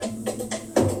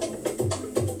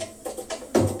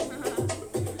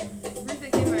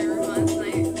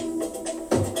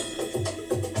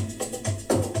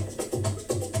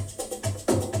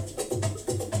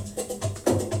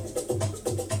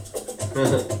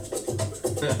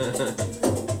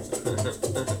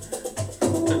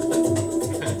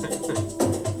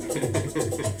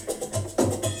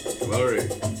Glory.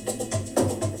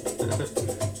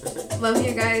 Love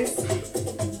you guys.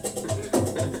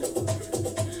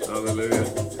 Hallelujah.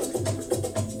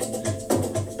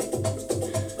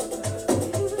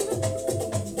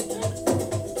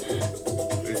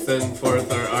 We send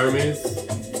forth our armies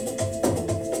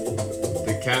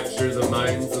to capture the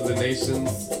minds of the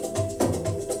nations,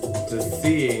 to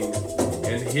seeing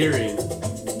and hearing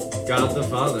God the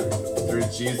Father through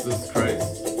Jesus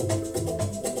Christ.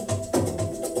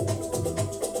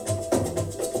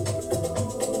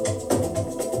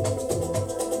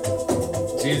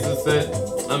 Jesus said,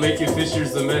 I'll make you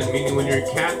fishers of men, meaning when you're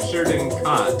captured and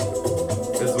caught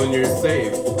is when you're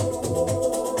saved.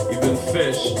 You've been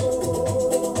fished.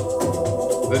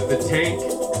 That the tank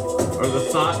or the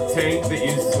thought tank that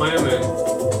you swam in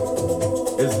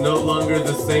is no longer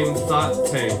the same thought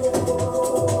tank.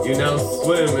 You now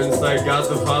swim inside God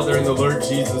the Father and the Lord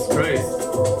Jesus Christ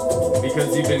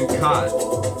because you've been caught.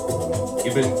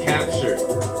 You've been captured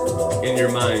in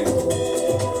your mind.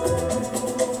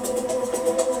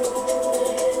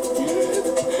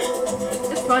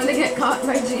 It's fun to get caught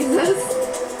by Jesus.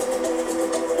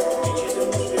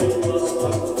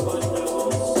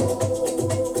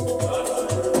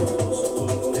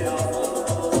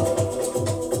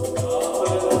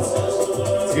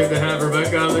 It's good to have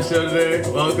Rebekah on the show today.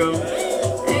 Welcome.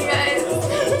 Hey guys.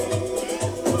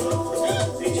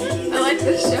 I like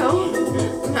this show.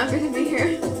 I'm happy to be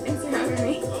here. Thanks for having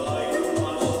me.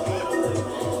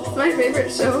 It's my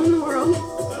favorite show in the world.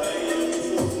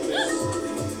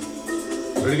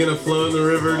 We're gonna flow in the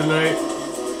river tonight.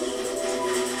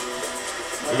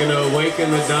 We're gonna awaken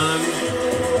the dawn.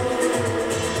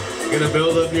 We're gonna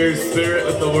build up your spirit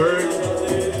with the word,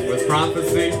 with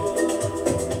prophecy,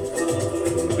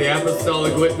 with the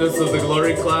apostolic witness of the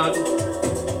glory cloud.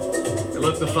 And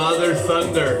let the Father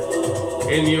thunder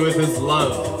in you with his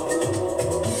love.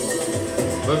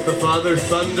 Let the Father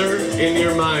thunder in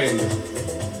your mind.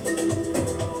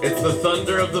 It's the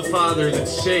thunder of the Father that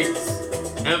shakes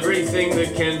everything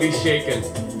that can be shaken.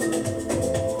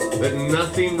 That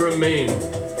nothing remains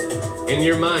in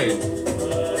your mind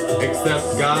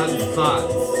except God's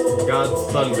thoughts,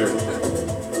 God's thunder.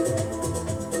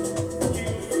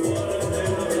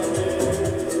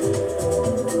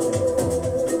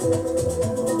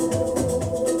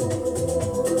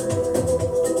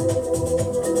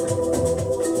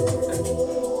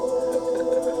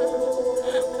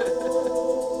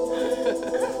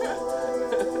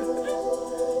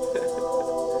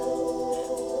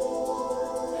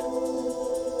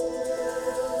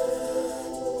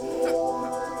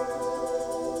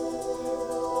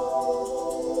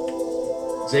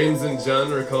 James and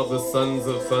John are called the sons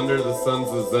of thunder, the sons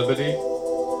of Zebedee.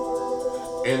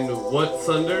 And what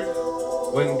thunder?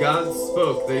 When God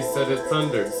spoke, they said it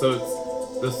thundered. So it's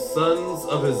the sons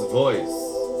of his voice.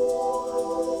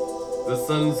 The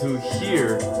sons who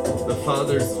hear the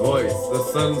Father's voice. The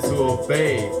sons who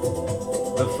obey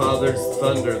the Father's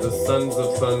thunder. The sons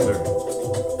of thunder.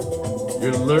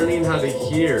 You're learning how to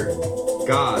hear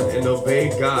God and obey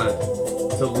God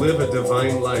to live a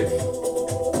divine life.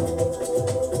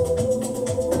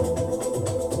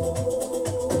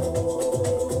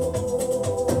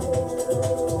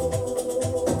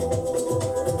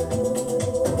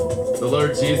 The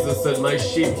Lord Jesus said, my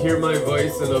sheep hear my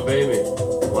voice and obey me.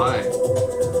 Why?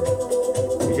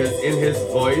 Because in his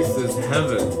voice is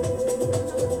heaven.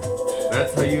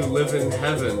 That's how you live in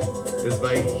heaven, is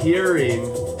by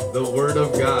hearing the word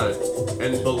of God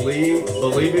and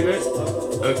believing it,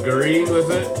 agreeing with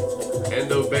it,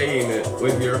 and obeying it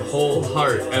with your whole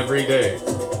heart every day.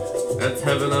 That's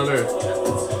heaven on earth.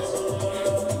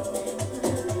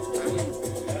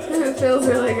 It feels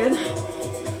really good.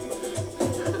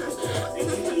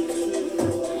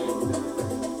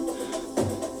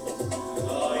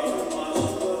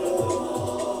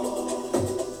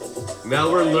 Now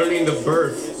we're learning to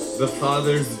birth the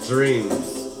Father's dreams.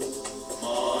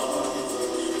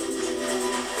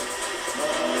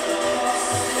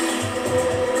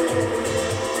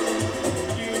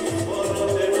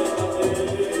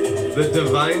 The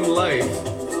divine life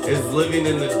is living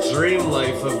in the dream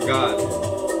life of God.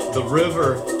 The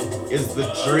river is the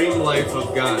dream life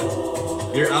of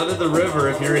God. You're out of the river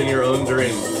if you're in your own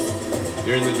dreams.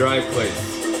 You're in the dry place.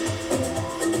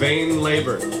 Vain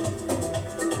labor.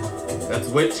 That's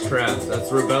witchcraft.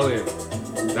 That's rebellion.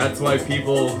 That's why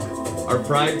people are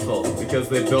prideful, because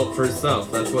they built for self.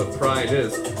 That's what pride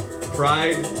is.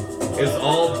 Pride is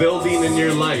all building in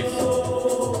your life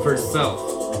for self.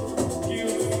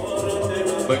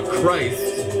 But Christ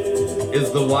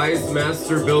is the wise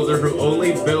master builder who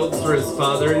only builds for his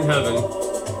Father in heaven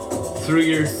through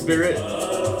your spirit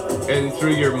and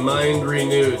through your mind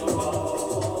renewed.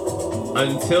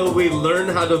 Until we learn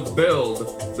how to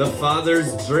build the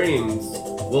Father's dreams,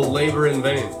 we'll labor in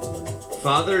vain.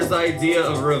 Father's idea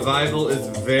of revival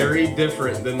is very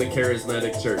different than the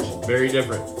charismatic church. Very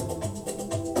different.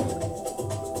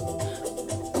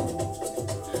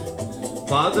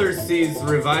 Father sees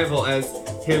revival as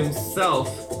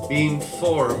himself being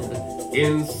formed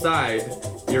inside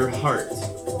your heart.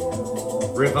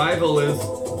 Revival is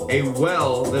a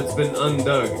well that's been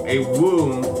undug, a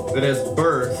womb that has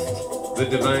birthed the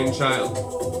divine child.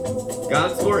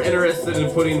 God's more interested in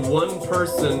putting one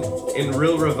person in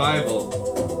real revival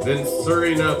than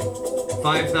stirring up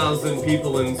 5,000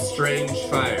 people in strange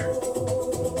fire.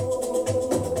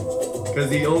 Because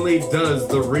he only does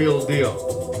the real deal.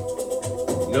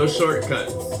 No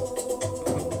shortcuts.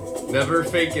 Never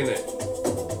faking it.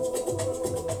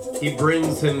 He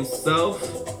brings himself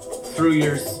through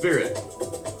your spirit.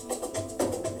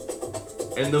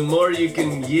 And the more you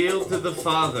can yield to the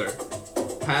Father,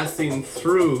 passing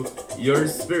through your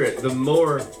spirit, the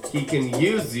more he can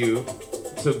use you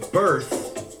to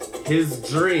birth his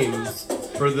dreams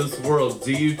for this world.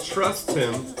 Do you trust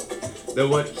him that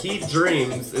what he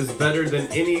dreams is better than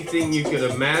anything you could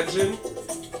imagine,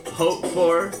 hope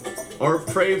for, or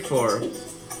pray for,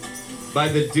 by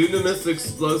the dunamis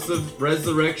explosive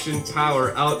resurrection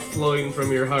power outflowing from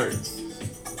your hearts?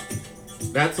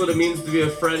 That's what it means to be a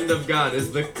friend of God, is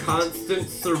the constant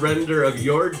surrender of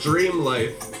your dream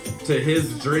life to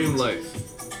his dream life.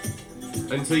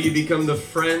 Until you become the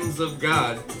friends of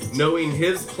God, knowing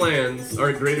his plans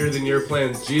are greater than your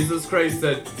plans. Jesus Christ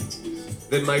said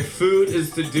that my food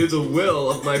is to do the will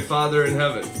of my Father in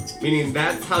heaven. Meaning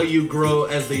that's how you grow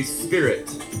as a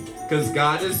spirit. Because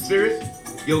God is spirit,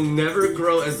 you'll never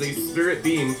grow as a spirit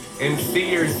being and see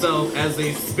yourself as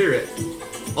a spirit,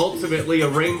 ultimately a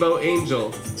rainbow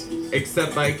angel,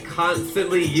 except by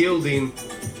constantly yielding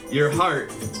your heart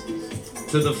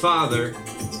to the Father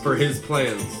for his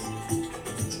plans.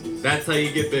 That's how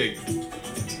you get big.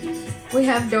 We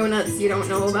have donuts you don't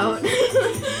know about.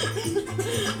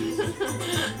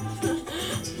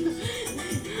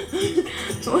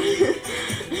 I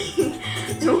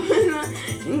want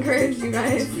to encourage you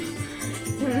guys.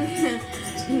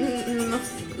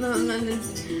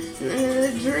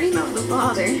 The dream of the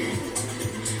Father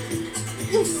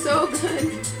is so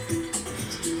good.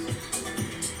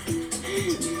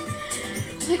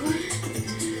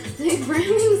 Like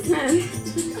Brandon said,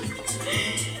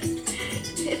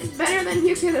 it's better than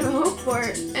you could have hoped for.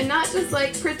 And not just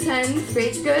like pretend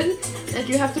fake good, like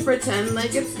you have to pretend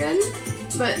like it's good,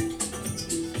 but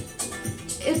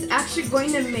it's actually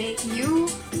going to make you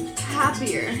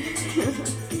happier.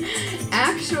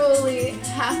 Actually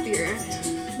happier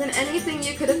than anything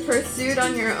you could have pursued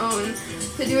on your own,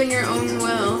 to do in your own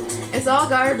will. It's all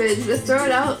garbage. Just throw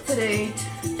it out today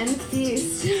and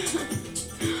feast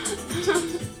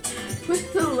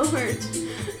with the Lord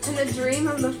and the dream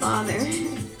of the Father.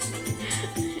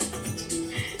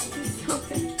 It's so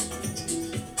good.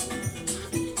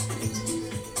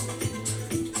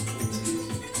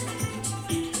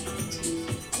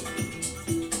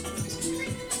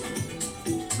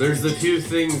 There's a few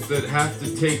things that have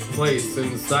to take place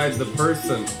inside the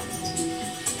person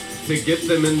to get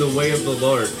them in the way of the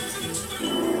Lord.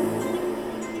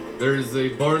 There's a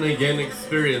born-again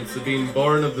experience of being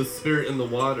born of the Spirit and the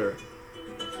water.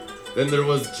 Then there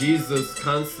was Jesus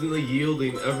constantly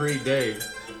yielding every day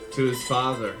to his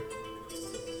Father.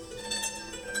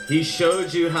 He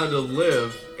showed you how to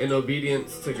live in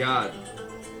obedience to God.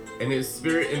 And his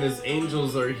Spirit and his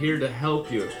angels are here to help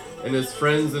you. And his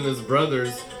friends and his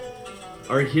brothers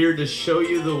are here to show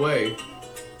you the way,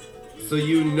 so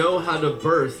you know how to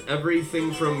birth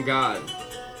everything from God,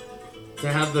 to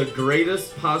have the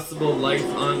greatest possible life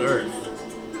on earth,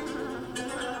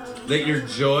 that your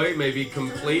joy may be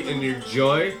complete and your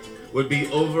joy would be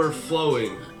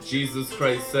overflowing. Jesus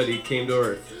Christ said he came to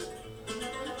earth.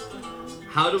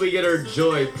 How do we get our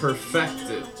joy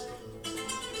perfected?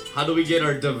 How do we get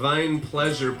our divine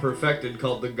pleasure perfected,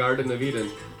 called the Garden of Eden?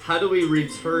 How do we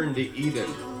return to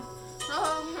Eden?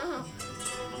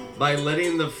 By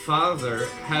letting the Father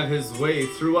have his way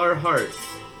through our hearts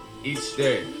each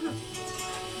day.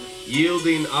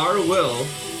 Yielding our will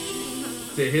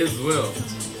to his will.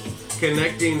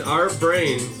 Connecting our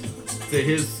brain to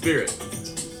his spirit.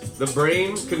 The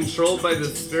brain controlled by the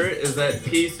Spirit is at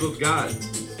peace with God.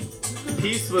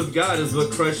 Peace with God is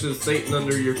what crushes Satan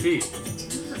under your feet.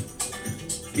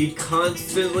 Be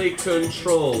constantly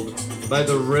controlled by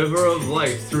the river of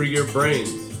life through your brain.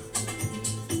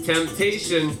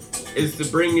 Temptation is to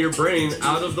bring your brain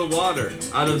out of the water,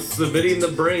 out of submitting the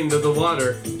brain to the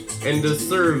water, and to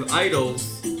serve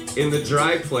idols in the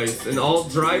dry place. And all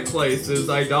dry place is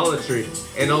idolatry.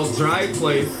 And all dry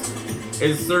place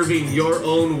is serving your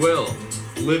own will,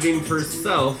 living for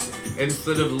self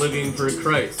instead of living for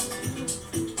Christ.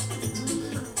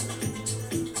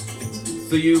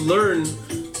 So you learn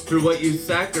through what you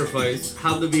sacrifice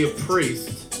how to be a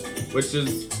priest, which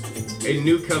is a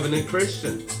new covenant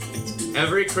Christian.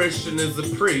 Every Christian is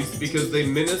a priest because they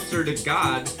minister to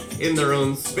God in their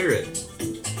own spirit.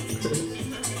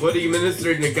 What are you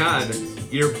ministering to God?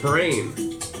 Your brain.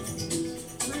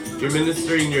 You're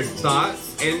ministering your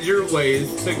thoughts and your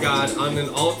ways to God on an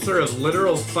altar of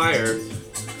literal fire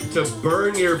to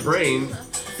burn your brain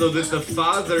so that the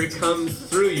Father comes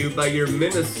through you by your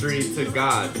ministry to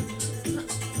God.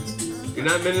 You're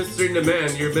not ministering to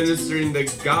man, you're ministering to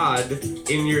God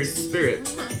in your spirit.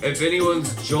 If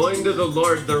anyone's joined to the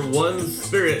Lord, they're one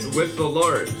spirit with the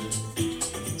Lord.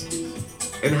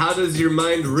 And how does your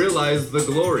mind realize the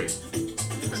glory?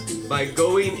 By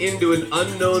going into an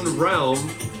unknown realm,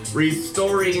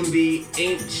 restoring the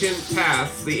ancient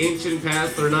paths. The ancient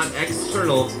paths are not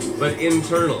external, but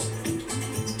internal.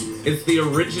 It's the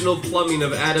original plumbing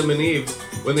of Adam and Eve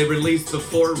when they released the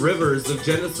 4 rivers of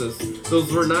Genesis.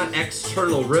 Those were not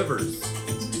external rivers.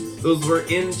 Those were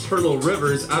internal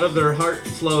rivers. Out of their heart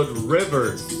flowed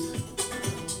rivers.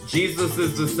 Jesus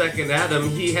is the second Adam.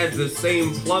 He had the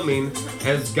same plumbing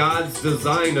as God's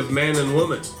design of man and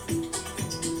woman.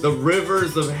 The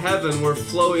rivers of heaven were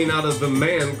flowing out of the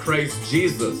man, Christ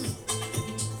Jesus.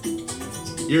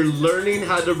 You're learning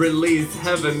how to release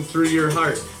heaven through your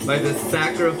heart by the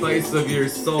sacrifice of your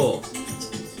soul.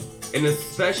 And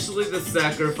especially the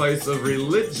sacrifice of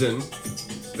religion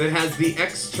that has the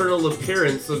external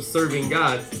appearance of serving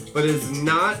God, but is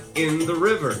not in the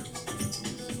river.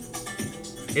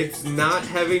 It's not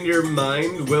having your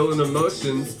mind, will, and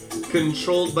emotions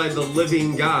controlled by the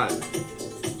living God.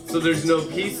 So there's no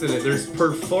peace in it. There's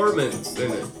performance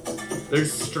in it.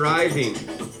 There's striving.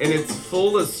 And it's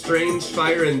full of strange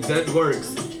fire and dead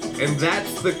works. And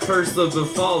that's the curse of the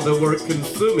fall that we're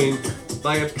consuming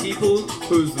by a people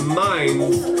whose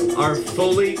minds are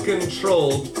fully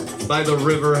controlled by the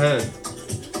river head.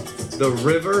 The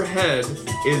river head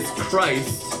is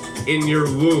Christ in your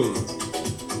womb.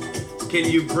 Can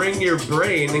you bring your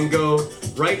brain and go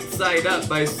right side up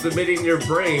by submitting your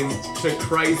brain to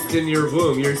Christ in your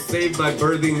womb? You're saved by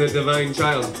birthing the divine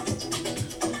child.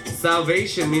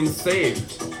 Salvation means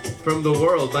saved from the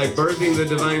world by birthing the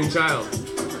divine child.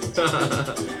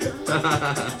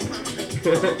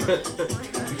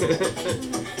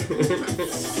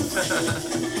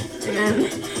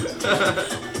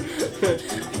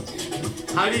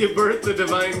 How do you birth the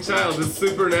divine child, the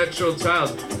supernatural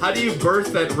child? How do you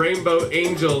birth that rainbow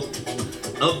angel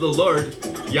of the Lord,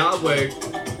 Yahweh,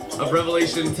 of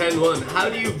Revelation 10:1? How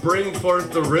do you bring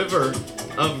forth the river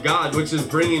of God, which is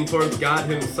bringing forth God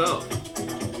himself?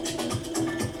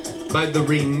 By the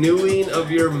renewing of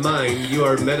your mind, you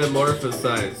are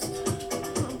metamorphosized.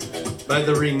 By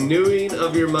the renewing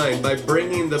of your mind, by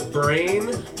bringing the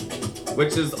brain,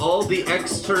 which is all the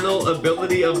external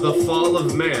ability of the fall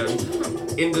of man,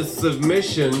 into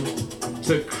submission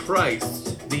to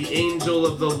Christ, the angel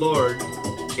of the Lord,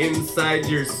 inside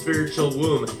your spiritual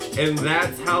womb. And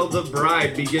that's how the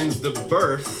bride begins to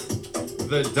birth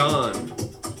the dawn.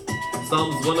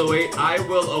 Psalms 108, I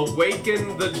will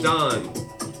awaken the dawn.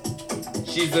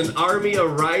 She's an army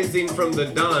arising from the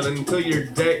dawn until your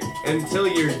day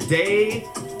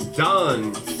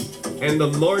dawns and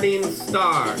the morning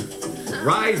star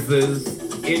rises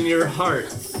in your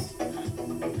hearts.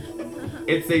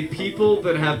 It's a people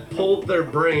that have pulled their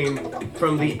brain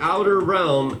from the outer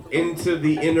realm into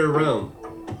the inner realm,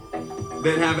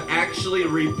 that have actually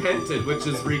repented, which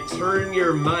is return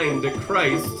your mind to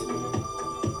Christ,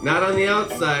 not on the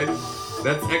outside.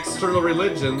 That's external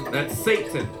religion. That's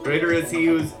Satan. Greater is he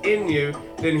who's in you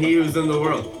than he who's in the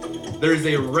world. There's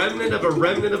a remnant of a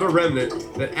remnant of a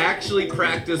remnant that actually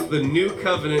practice the new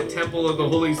covenant temple of the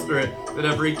Holy Spirit, that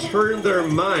have returned their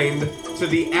mind to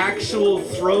the actual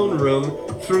throne room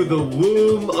through the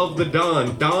womb of the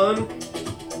dawn. Dawn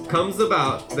comes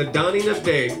about, the dawning of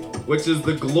day, which is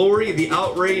the glory, the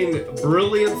outraying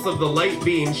brilliance of the light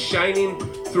being shining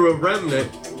through a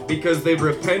remnant, because they've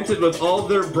repented with all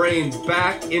their brains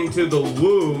back into the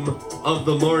womb of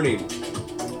the morning,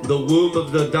 the womb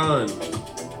of the dawn.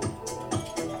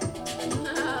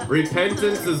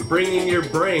 Repentance is bringing your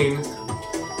brain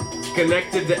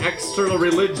connected to external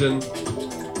religion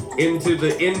into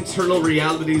the internal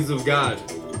realities of God.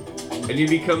 and you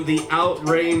become the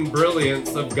outraying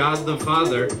brilliance of God the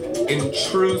Father in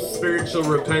true spiritual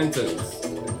repentance.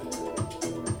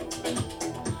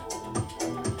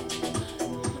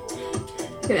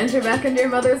 You can enter back into your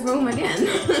mother's womb again.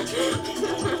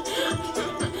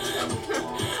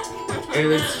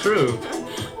 And it's true.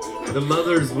 The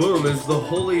mother's womb is the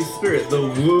Holy Spirit, the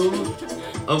womb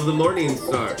of the morning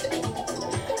star.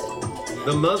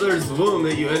 The mother's womb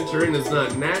that you enter in is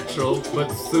not natural, but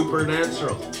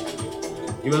supernatural.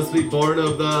 You must be born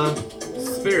of the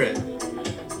Spirit.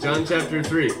 John chapter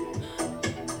 3.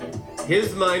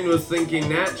 His mind was thinking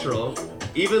natural,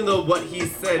 even though what he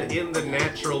said in the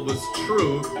natural was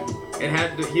true.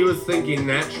 He was thinking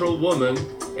natural woman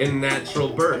and natural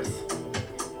birth.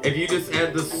 If you just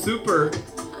add the super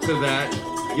to that,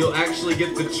 you'll actually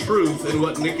get the truth in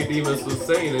what Nicodemus was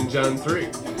saying in John 3.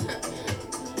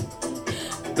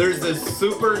 There's this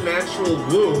supernatural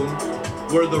womb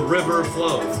where the river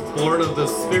flows, born of the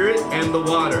Spirit and the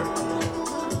water.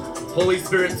 Holy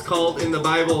Spirit's called in the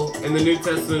Bible, in the New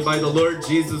Testament, by the Lord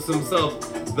Jesus himself,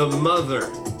 the mother,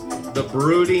 the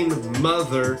brooding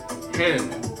mother hen.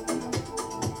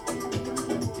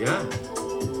 Yeah.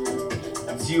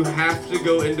 So you have to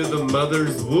go into the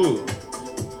mother's womb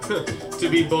to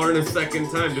be born a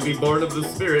second time, to be born of the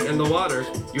Spirit and the water.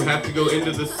 You have to go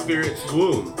into the Spirit's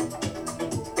womb.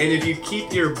 And if you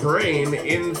keep your brain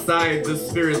inside the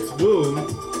Spirit's womb,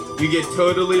 you get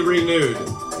totally renewed.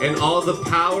 And all the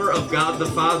power of God the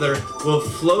Father will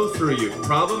flow through you.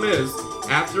 Problem is,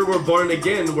 after we're born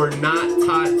again, we're not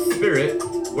taught Spirit.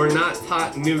 We're not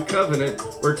taught New Covenant.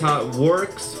 We're taught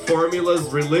works, formulas,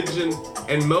 religion,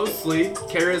 and mostly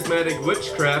charismatic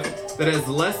witchcraft that has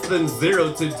less than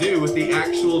zero to do with the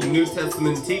actual New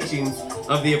Testament teachings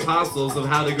of the apostles of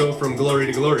how to go from glory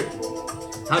to glory.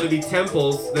 How to be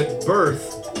temples that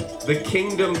birth the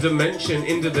kingdom dimension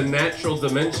into the natural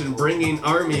dimension, bringing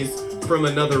armies from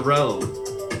another realm.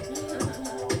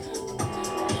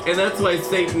 And that's why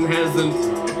Satan has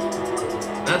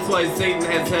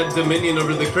had dominion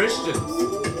over the Christians.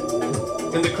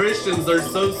 And the Christians are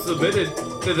so submitted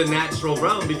to the natural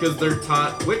realm because they're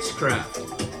taught witchcraft.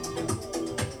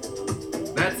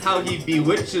 That's how he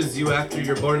bewitches you after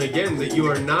you're born again, that you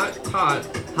are not taught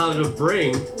how to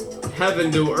bring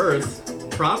heaven to earth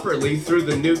properly through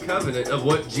the new covenant of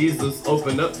what Jesus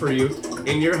opened up for you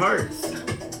in your hearts.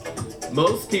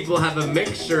 Most people have a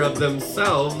mixture of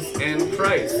themselves and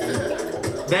Christ.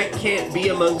 That can't be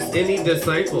amongst any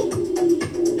disciple.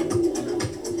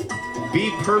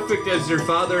 Be perfect as your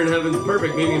Father in heaven is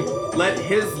perfect, meaning let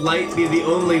his light be the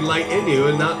only light in you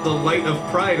and not the light of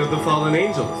pride of the fallen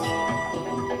angels.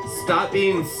 Stop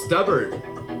being stubborn.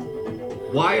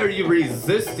 Why are you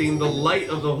resisting the light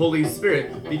of the Holy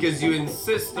Spirit? Because you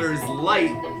insist there's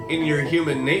light in your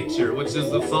human nature, which is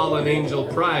the fallen angel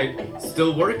pride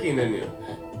still working in you.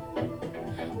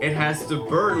 It has to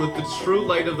burn with the true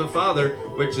light of the Father,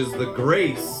 which is the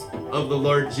grace of the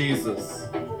Lord Jesus.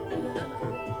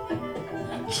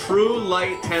 True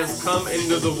light has come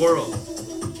into the world.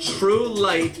 True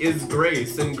light is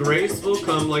grace, and grace will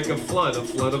come like a flood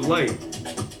of light.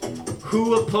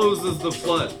 Who opposes the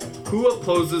flood? Who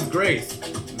opposes grace?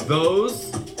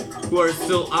 Those who are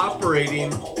still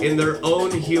operating in their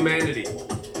own humanity.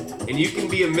 And you can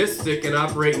be a mystic and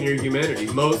operate in your humanity.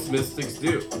 Most mystics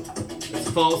do. It's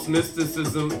false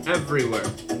mysticism everywhere.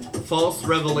 False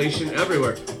revelation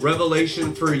everywhere.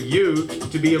 Revelation for you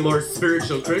to be a more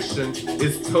spiritual Christian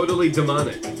is totally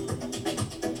demonic.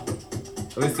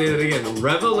 Let me say that again.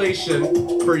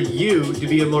 Revelation for you to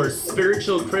be a more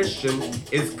spiritual Christian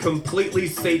is completely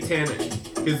satanic.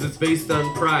 Because it's based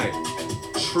on pride.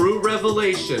 True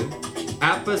revelation,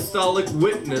 apostolic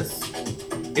witness,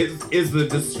 is the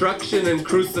destruction and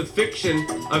crucifixion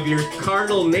of your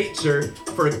carnal nature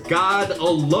for God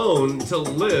alone to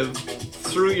live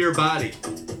through your body.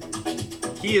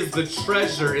 He is the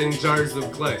treasure in jars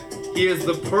of clay. He is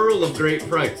the pearl of great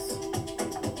price.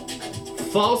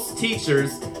 False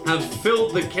teachers have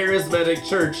filled the charismatic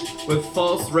church with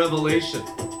false revelation.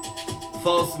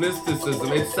 False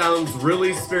mysticism. It sounds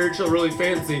really spiritual, really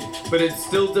fancy, but it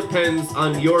still depends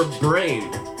on your brain.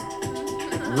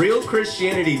 Real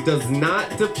Christianity does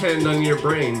not depend on your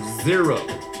brain. Zero.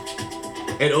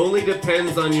 It only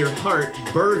depends on your heart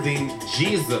birthing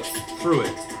Jesus through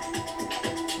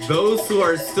it. Those who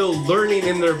are still learning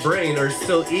in their brain are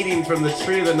still eating from the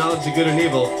tree of the knowledge of good and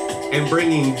evil and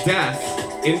bringing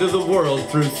death into the world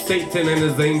through Satan and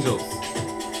his angels.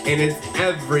 And it's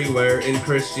everywhere in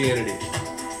Christianity.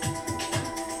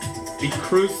 Be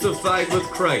crucified with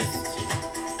Christ.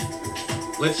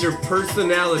 Let your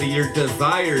personality, your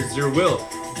desires, your will,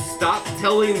 stop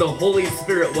telling the Holy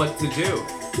Spirit what to do.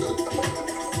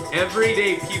 Every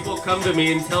day people come to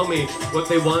me and tell me what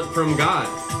they want from God.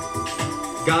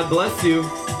 God bless you,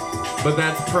 but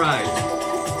that's pride.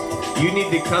 You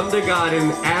need to come to God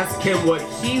and ask him what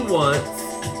he wants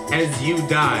as you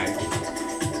die.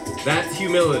 That's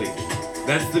humility.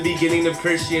 That's the beginning of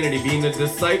Christianity, being a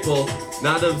disciple,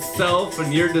 not of self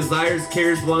and your desires,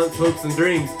 cares, wants, hopes, and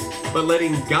dreams, but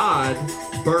letting God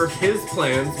birth his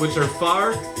plans, which are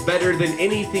far better than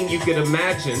anything you could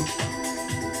imagine.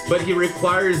 But he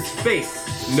requires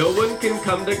faith. No one can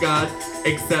come to God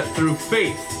except through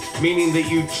faith, meaning that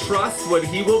you trust what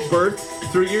he will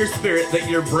birth through your spirit that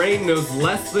your brain knows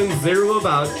less than zero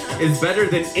about is better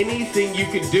than anything you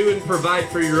could do and provide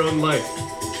for your own life.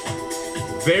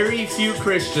 Very few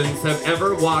Christians have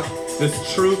ever walked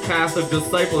this true path of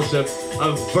discipleship,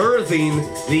 of birthing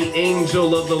the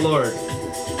angel of the Lord.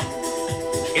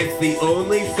 It's the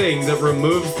only thing that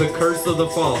removes the curse of the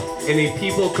fall in a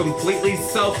people completely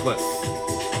selfless.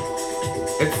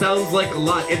 It sounds like a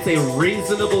lot. It's a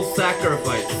reasonable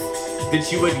sacrifice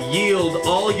that you would yield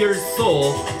all your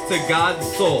soul to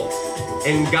God's soul.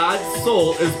 And God's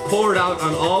soul is poured out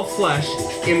on all flesh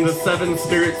in the seven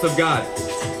spirits of God.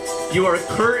 You are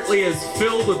currently as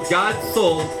filled with God's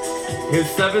soul, his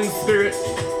seven spirit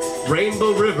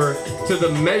rainbow river, to the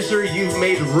measure you've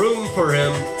made room for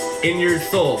him in your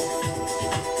soul.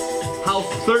 How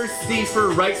thirsty for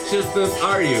righteousness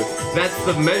are you? That's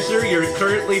the measure you're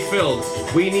currently filled.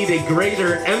 We need a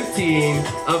greater emptying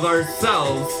of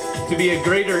ourselves to be a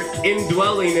greater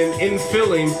indwelling and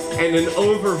infilling and an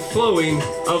overflowing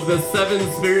of the seven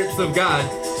spirits of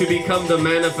God to become the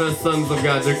manifest sons of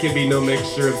God. There can be no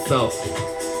mixture of self.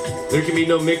 There can be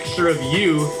no mixture of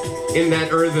you in that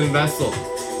earthen vessel.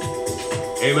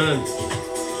 Amen.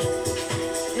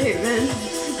 Amen.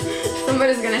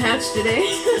 Somebody's gonna hatch today.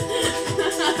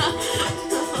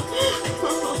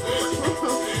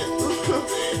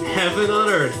 Heaven on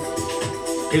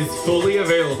earth is fully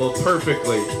available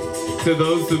perfectly to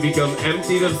those who become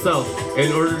emptied of self.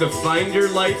 In order to find your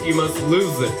life, you must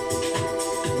lose it.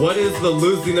 What is the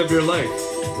losing of your life?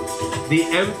 The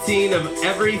emptying of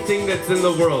everything that's in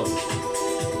the world.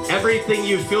 Everything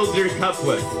you filled your cup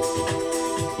with.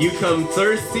 You come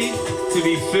thirsty to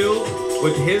be filled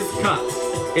with his cup.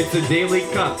 It's a daily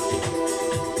cup.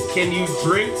 Can you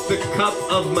drink the cup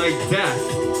of my death?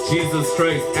 Jesus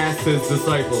Christ asked his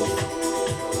disciples.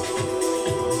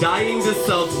 Dying to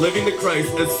self, living to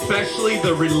Christ, especially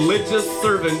the religious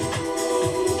servant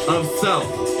of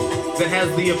self that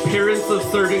has the appearance of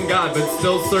serving God but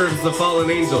still serves the fallen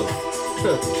angels.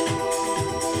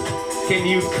 Can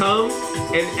you come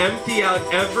and empty out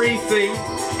everything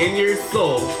in your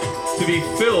soul to be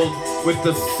filled with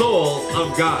the soul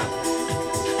of God?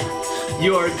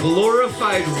 You are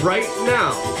glorified right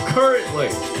now, currently,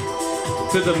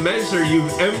 to the measure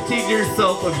you've emptied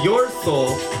yourself of your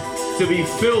soul to be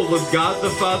filled with God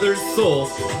the Father's soul,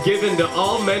 given to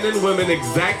all men and women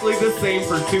exactly the same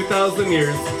for 2,000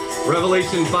 years.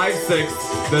 Revelation 5:6,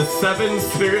 the seven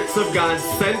spirits of God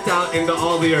sent out into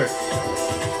all the earth.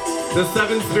 The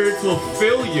seven spirits will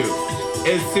fill you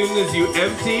as soon as you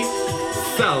empty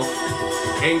self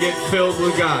and get filled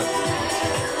with God.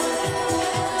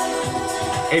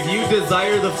 If you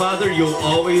desire the Father, you'll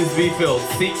always be filled.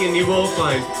 Seek and you will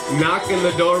find. Knock and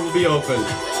the door will be opened.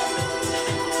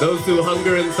 Those who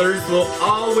hunger and thirst will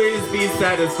always be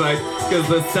satisfied because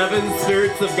the seven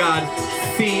spirits of God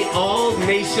see all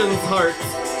nations' hearts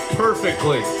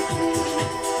perfectly.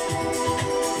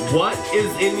 What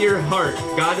is in your heart?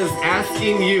 God is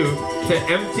asking you to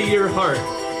empty your heart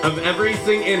of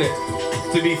everything in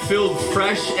it to be filled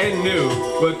fresh and new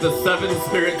with the seven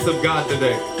spirits of God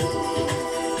today.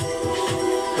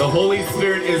 The Holy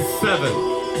Spirit is seven.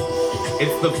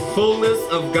 It's the fullness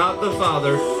of God the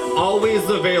Father, always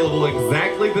available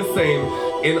exactly the same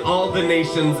in all the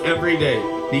nations every day.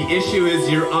 The issue is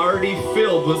you're already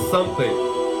filled with something.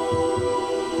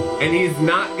 And he's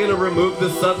not going to remove the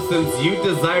substance you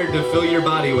desired to fill your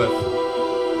body with.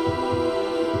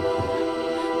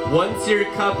 Once your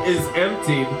cup is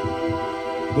emptied,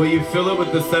 will you fill it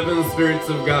with the seven spirits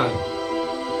of God?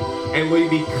 And will you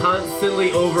be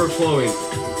constantly overflowing?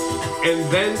 And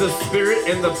then the Spirit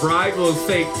and the bride will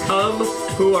say, come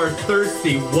who are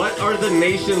thirsty. What are the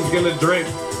nations going to drink?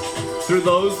 Through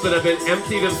those that have been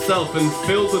emptied of self and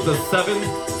filled with the seven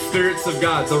spirits of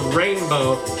God, the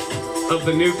rainbow of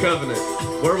the new covenant.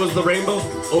 Where was the rainbow?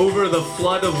 Over the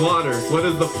flood of waters. What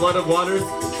is the flood of waters?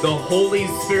 The Holy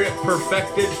Spirit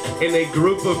perfected in a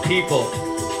group of people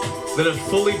that have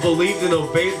fully believed and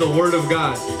obeyed the Word of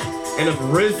God and have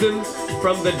risen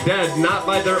from the dead, not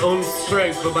by their own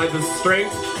strength, but by the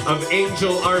strength of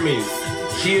angel armies.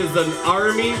 She is an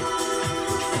army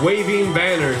waving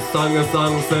banners. Song of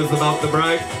Songs says about the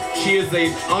bride. She is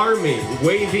an army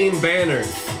waving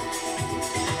banners.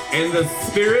 And the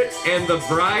Spirit and the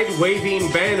bride waving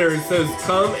banners says,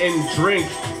 come and drink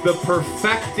the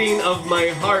perfecting of my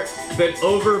heart that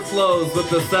overflows with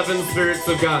the seven spirits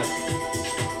of God.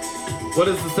 What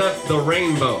is the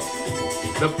rainbow?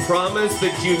 The promise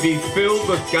that you be filled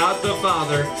with God the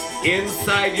Father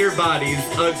inside your bodies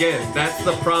again. That's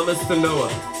the promise to Noah.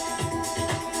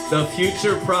 The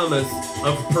future promise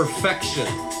of perfection.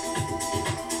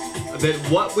 That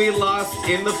what we lost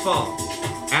in the fall,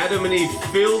 Adam and Eve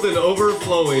filled and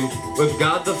overflowing with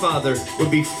God the Father, would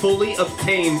be fully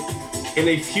obtained in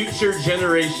a future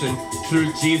generation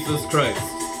through Jesus Christ.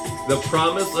 The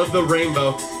promise of the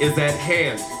rainbow is at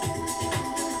hand.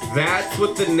 That's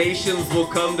what the nations will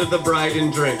come to the bride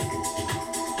and drink.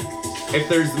 If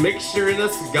there's mixture in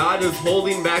us, God is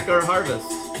holding back our harvest.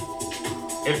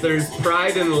 If there's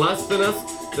pride and lust in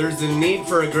us, there's a need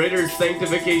for a greater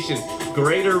sanctification,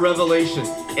 greater revelation,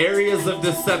 areas of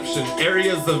deception,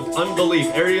 areas of unbelief,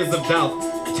 areas of doubt,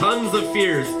 tons of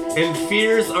fears, and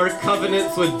fears are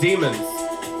covenants with demons.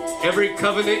 Every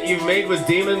covenant you've made with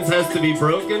demons has to be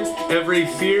broken. Every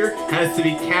fear has to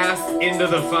be cast into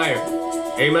the fire.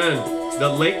 Amen. The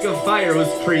lake of fire was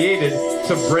created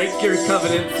to break your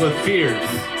covenants with fears.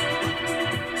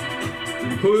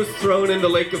 Who's thrown in the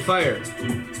lake of fire?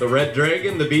 The red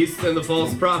dragon, the beast, and the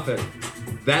false prophet.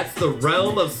 That's the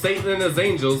realm of Satan and his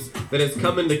angels that has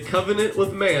come into covenant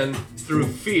with man through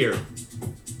fear.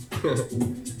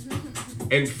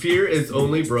 And fear is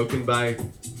only broken by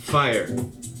fire.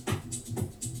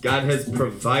 God has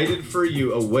provided for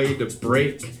you a way to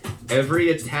break every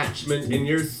attachment in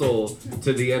your soul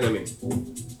to the enemy.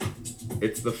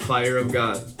 It's the fire of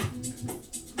God.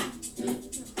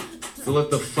 So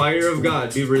let the fire of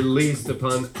God be released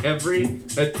upon every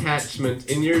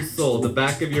attachment in your soul, the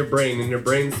back of your brain and your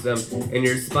brainstem and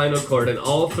your spinal cord and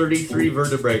all 33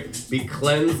 vertebrae be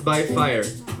cleansed by fire.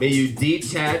 May you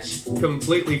detach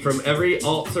completely from every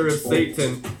altar of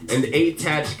Satan and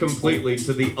attach completely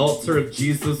to the altar of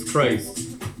Jesus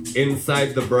Christ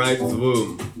inside the bride's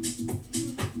womb.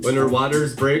 When her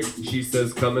waters break, she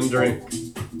says, come and drink.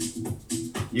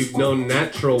 You've known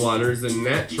natural waters and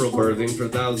natural birthing for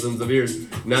thousands of years.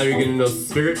 Now you're going to know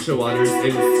spiritual waters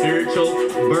and spiritual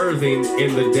birthing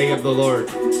in the day of the Lord.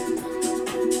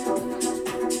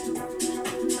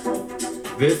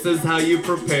 This is how you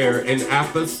prepare an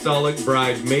apostolic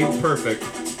bride made perfect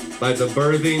by the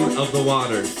birthing of the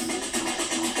waters.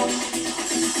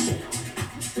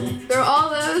 Throw all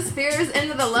those fears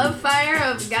into the love fire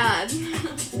of God.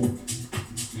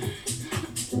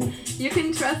 You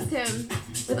can trust Him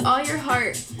with all your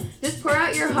heart. Just pour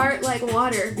out your heart like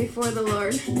water before the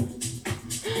Lord.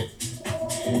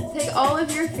 Take all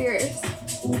of your fears,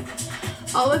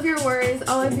 all of your worries,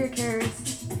 all of your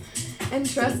cares, and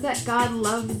trust that God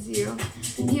loves you.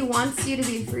 He wants you to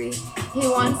be free. He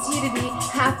wants you to be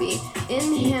happy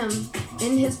in Him,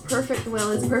 in His perfect will,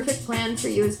 His perfect plan for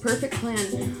you, His perfect plan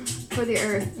for the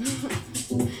earth,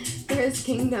 for His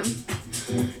kingdom.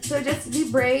 So just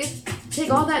be brave. Take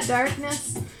all that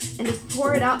darkness and just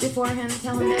pour it out before Him.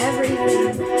 Tell Him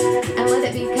everything and let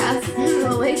it be cast in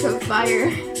the lake of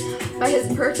fire by His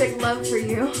perfect love for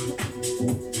you.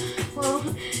 Well,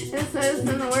 it says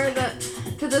in the Word that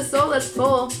to the soul that's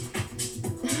full,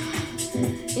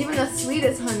 even the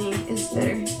sweetest honey is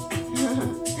bitter.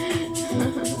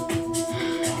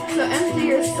 So empty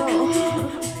your soul.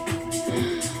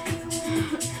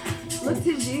 Look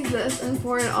to Jesus and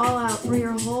pour it all out, pour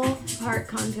your whole heart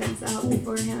contents out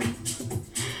before Him.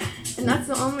 And that's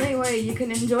the only way you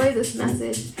can enjoy this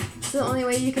message. It's the only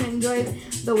way you can enjoy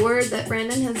the word that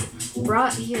Brandon has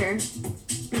brought here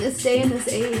in this day and this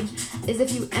age, is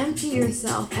if you empty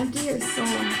yourself, empty your soul.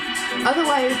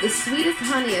 Otherwise, the sweetest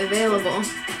honey available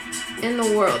in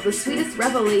the world, the sweetest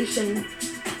revelation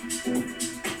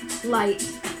light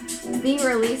being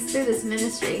released through this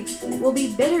ministry will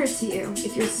be bitter to you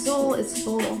if your soul is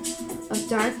full of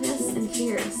darkness and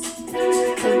fears.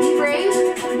 So be brave,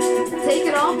 take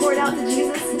it all, pour it out to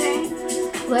Jesus today,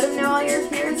 let Him know all your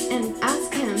fears, and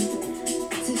ask Him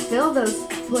to fill those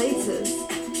places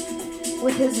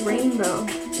with His rainbow,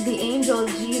 the angel of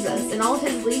Jesus, and all of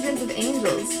His legions of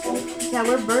angels that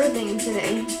we're birthing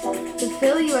today, to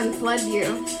fill you and flood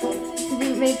you, to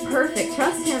be made perfect.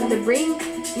 Trust Him to bring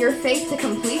your faith to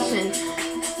completion.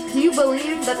 Do you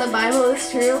believe that the Bible is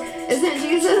true? Isn't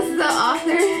Jesus the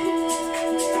author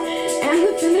and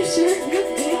the finisher of your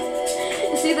faith?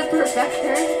 Is He the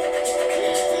perfecter?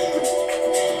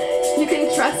 You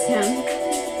can trust Him.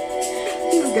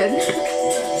 He's good.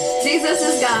 Jesus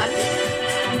is God.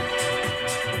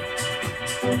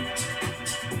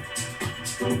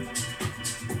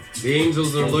 The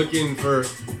angels are looking for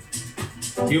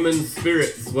human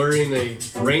spirits wearing a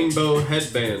rainbow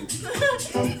headband.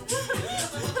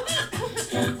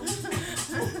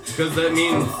 Because that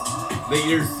means that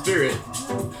your spirit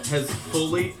has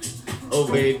fully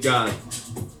obeyed God.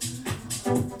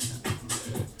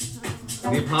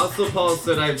 The Apostle Paul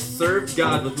said, I've served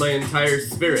God with my entire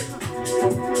spirit.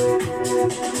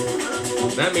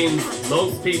 That means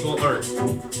most people aren't.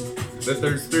 That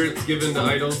their spirit's given to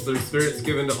idols, their spirit's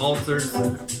given to altars,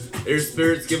 their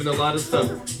spirit's given to a lot of stuff.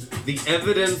 The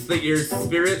evidence that your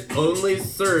spirit only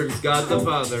serves God the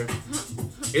Father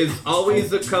is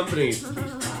always accompanied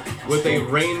with a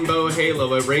rainbow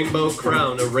halo, a rainbow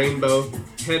crown, a rainbow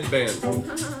headband.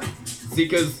 See,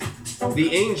 because the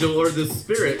angel or the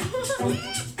spirit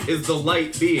is the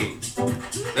light being.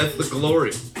 That's the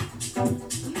glory.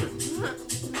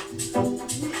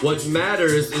 What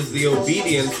matters is the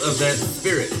obedience of that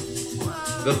spirit,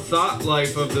 the thought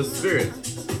life of the spirit.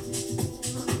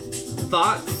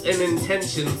 Thoughts and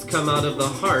intentions come out of the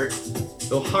heart.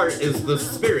 The heart is the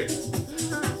spirit.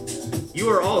 You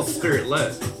are all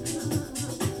spirit-led.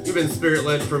 You've been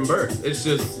spirit-led from birth. It's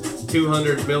just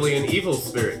 200 million evil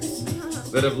spirits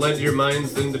that have led your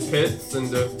minds into pits,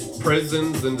 into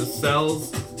prisons, into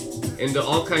cells, into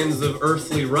all kinds of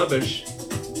earthly rubbish,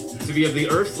 to be of the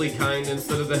earthly kind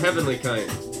instead of the heavenly kind.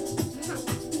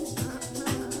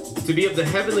 To be of the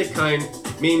heavenly kind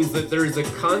means that there is a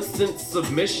constant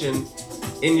submission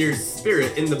in your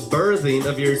spirit, in the birthing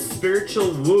of your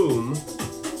spiritual womb,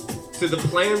 to the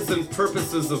plans and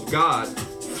purposes of God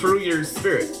through your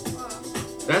spirit.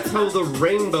 That's how the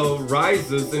rainbow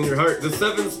rises in your heart. The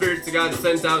 7 spirits of God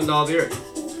sent out into all the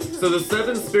earth. So the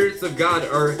 7 spirits of God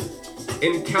are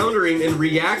encountering and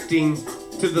reacting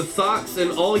to the thoughts in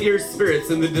all your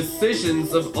spirits and the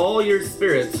decisions of all your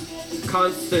spirits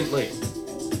constantly.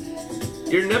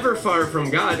 You're never far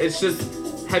from God. It's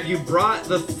just, have you brought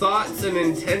the thoughts and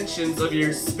intentions of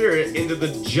your spirit into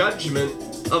the judgment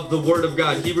of the Word of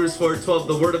God? Hebrews 4:12,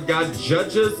 the Word of God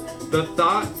judges the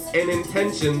thoughts and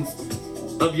intentions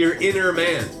of your inner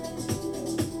man.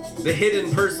 The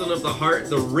hidden person of the heart,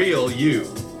 the real you.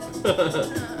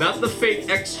 Not the fake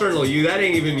external you, that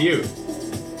ain't even you.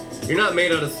 You're not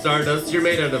made out of stardust, you're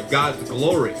made out of God's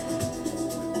glory.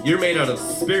 You're made out of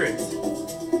spirit.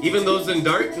 Even those in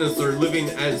darkness are living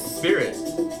as spirit.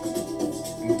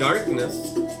 In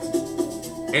darkness.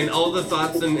 And all the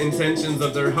thoughts and intentions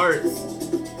of their hearts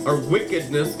are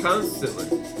wickedness constantly.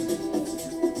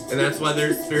 And that's why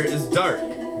their spirit is dark.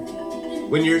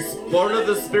 When you're born of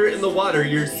the Spirit in the water,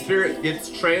 your spirit gets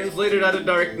translated out of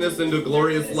darkness into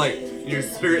glorious light. Your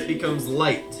spirit becomes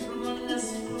light.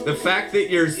 The fact that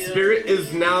your spirit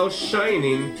is now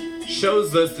shining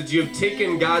shows us that you have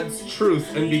taken God's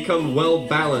truth and become well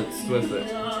balanced with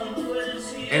it.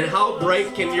 And how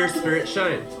bright can your spirit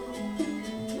shine?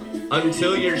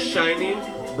 Until you're shining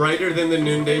brighter than the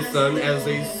noonday sun as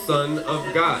a son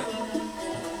of God.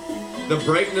 The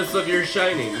brightness of your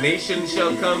shining. Nations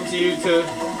shall come to you to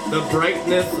the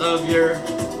brightness of your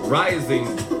rising.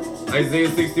 Isaiah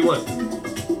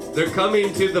 61. They're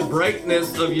coming to the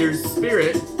brightness of your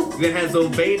spirit that has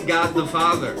obeyed God the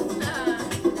Father.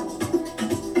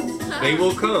 They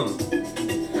will come.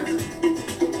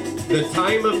 The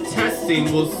time of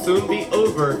testing will soon be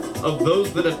over of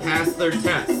those that have passed their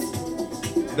tests.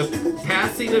 The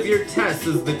passing of your test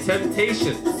is the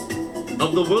temptations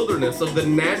of the wilderness, of the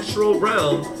natural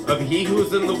realm of he who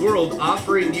is in the world,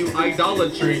 offering you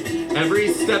idolatry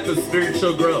every step of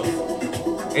spiritual growth.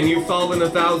 And you've fallen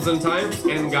 1,000 times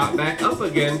and got back up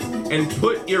again and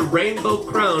put your rainbow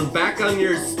crown back on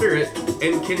your spirit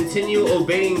and continue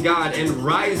obeying God and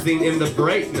rising in the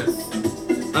brightness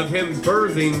of Him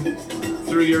birthing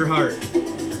through your heart.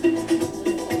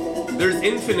 There's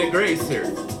infinite grace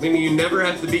here. Meaning you never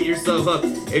have to beat yourself up.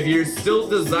 If you're still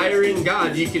desiring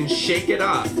God, you can shake it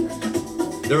off.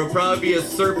 There will probably be a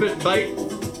serpent bite.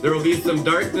 There will be some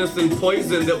darkness and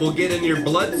poison that will get in your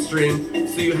bloodstream,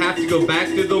 so you have to go back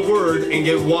to the Word and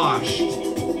get washed.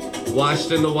 Washed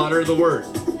in the water of the Word.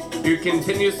 You're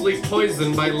continuously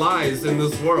poisoned by lies in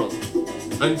this world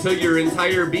until your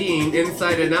entire being,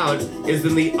 inside and out, is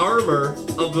in the armor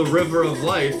of the river of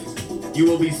life. You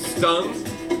will be stung.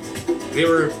 They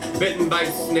were bitten by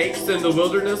snakes in the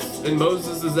wilderness in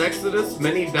Moses' Exodus.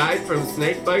 Many died from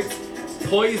snake bites.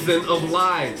 Poison of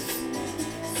lies.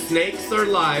 Snakes are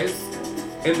lies,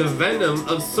 and the venom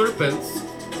of serpents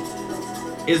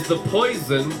is the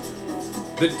poison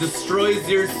that destroys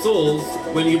your souls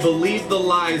when you believe the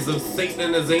lies of Satan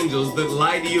and his angels that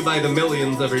lie to you by the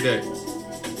millions every day.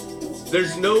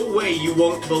 There's no way you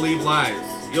won't believe lies.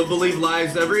 You'll believe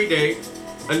lies every day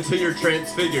until you're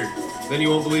transfigured. Then you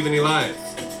won't believe any lies.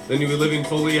 Then you'll be living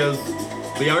fully as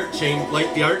the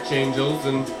archangels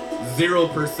and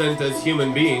 0% as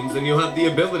human beings, and you'll have the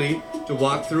ability to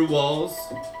walk through walls,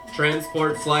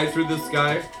 transport, fly through the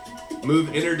sky, move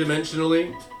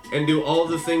interdimensionally, and do all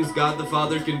the things God the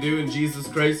Father can do and Jesus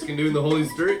Christ can do and the Holy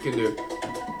Spirit can do.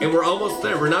 And we're almost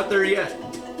there. We're not there yet.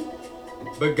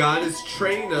 But God is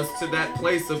training us to that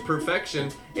place of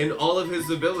perfection in all of His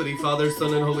ability, Father,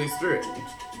 Son, and Holy Spirit.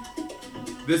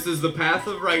 This is the path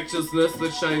of righteousness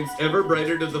that shines ever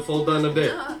brighter to the full dawn of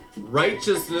day.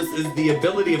 Righteousness is the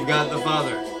ability of God the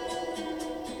Father.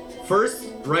 First,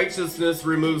 righteousness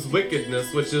removes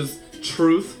wickedness, which is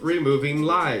truth removing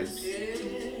lies.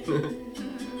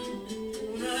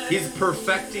 He's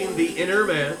perfecting the inner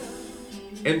man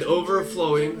and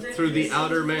overflowing through the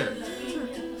outer man.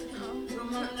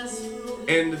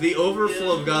 And the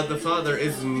overflow of God the Father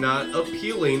is not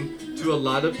appealing to a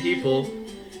lot of people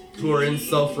who are in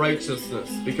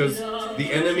self-righteousness, because the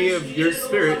enemy of your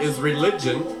spirit is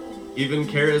religion, even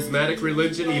charismatic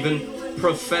religion, even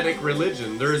prophetic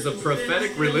religion. There is a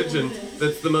prophetic religion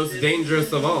that's the most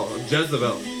dangerous of all,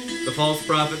 Jezebel, the false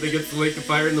prophet that gets the lake of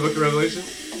fire in the book of Revelation.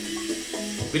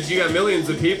 But you got millions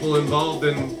of people involved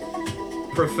in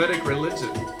prophetic religion.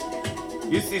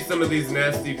 You see some of these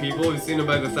nasty people, we've seen them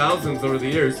by the thousands over the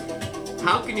years.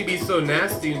 How can you be so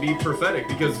nasty and be prophetic?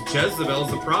 Because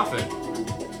Jezebel's a prophet.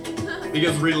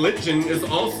 Because religion is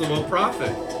also a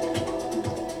prophet.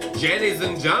 Jannes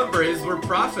and Jambres were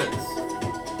prophets.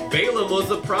 Balaam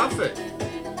was a prophet.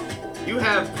 You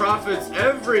have prophets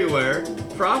everywhere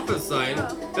prophesying.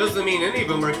 Doesn't mean any of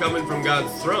them are coming from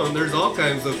God's throne. There's all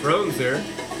kinds of thrones here.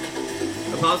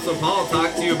 Apostle Paul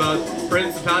talked to you about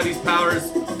principalities, powers,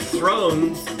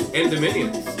 thrones, and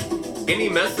dominions. Any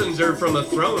messenger from a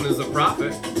throne is a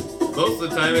prophet. Most of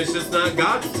the time it's just not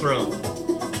God's throne.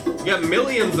 You got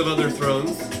millions of other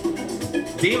thrones.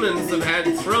 Demons have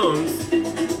had thrones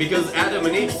because Adam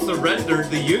and Eve surrendered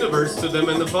the universe to them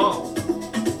in the fall.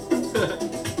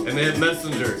 And they had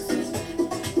messengers.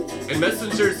 And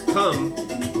messengers come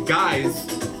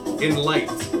guised in light,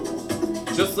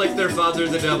 just like their father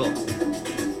the devil.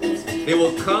 They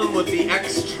will come with the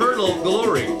external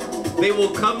glory. They will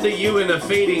come to you in a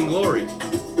fading glory.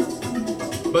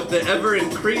 But the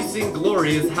ever-increasing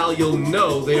glory is how you'll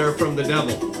know they are from the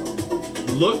devil.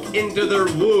 Look into their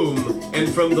womb,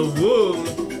 and from the womb,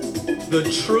 the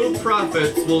true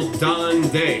prophets will dawn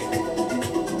day.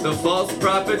 The false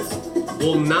prophets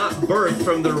will not birth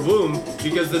from their womb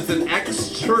because it's an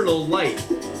external light.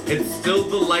 It's still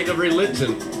the light of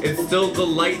religion. It's still the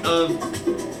light of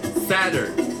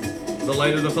Saturn. The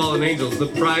light of the fallen angels, the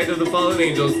pride of the fallen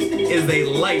angels is a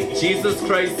light. Jesus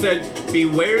Christ said,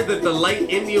 beware that the light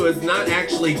in you is not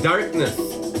actually darkness.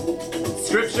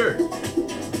 Scripture,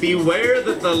 beware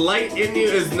that the light in you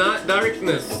is not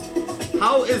darkness.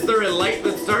 How is there a light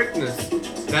that's darkness?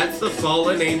 That's the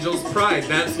fallen angel's pride.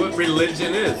 That's what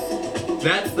religion is.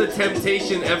 That's the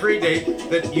temptation every day,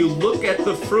 that you look at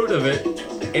the fruit of it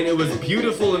and it was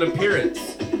beautiful in appearance.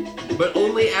 But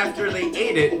only after they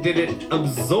ate it did it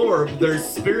absorb their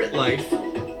spirit life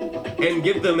and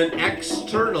give them an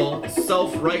external,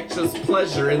 self-righteous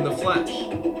pleasure in the flesh.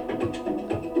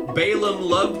 Balaam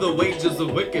loved the wages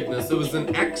of wickedness. It was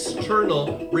an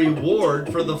external reward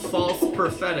for the false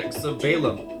prophetics of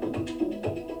Balaam.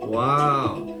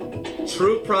 Wow.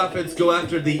 True prophets go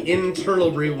after the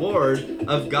internal reward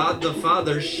of God the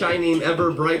Father shining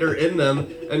ever brighter in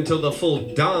them until the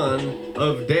full dawn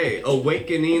of day,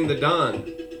 awakening the dawn.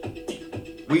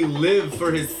 We live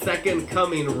for His second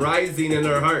coming rising in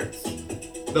our hearts.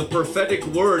 The prophetic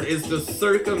word is to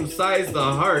circumcise the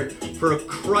heart for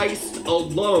Christ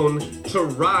alone to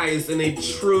rise in a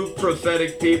true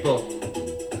prophetic people.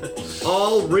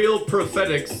 All real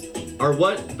prophetics are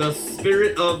what? The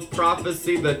spirit of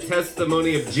prophecy, the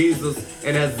testimony of Jesus,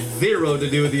 and has zero to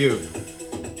do with you.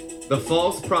 The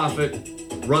false prophet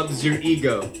rubs your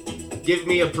ego. Give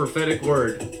me a prophetic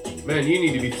word. Man, you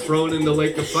need to be thrown in the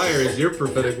lake of fire as your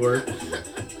prophetic word.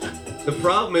 The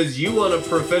problem is you want a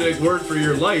prophetic word for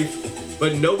your life,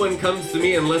 but no one comes to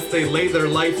me unless they lay their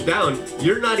life down.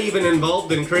 You're not even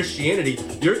involved in Christianity.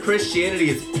 Your Christianity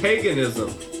is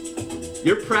paganism.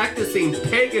 You're practicing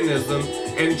paganism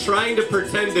and trying to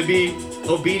pretend to be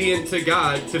obedient to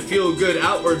God to feel good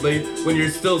outwardly when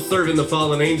you're still serving the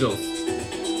fallen angels.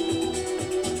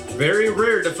 Very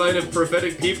rare to find a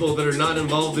prophetic people that are not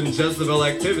involved in Jezebel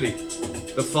activity.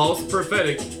 The false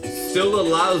prophetic still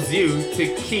allows you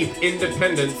to keep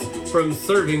independence from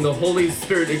serving the Holy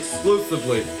Spirit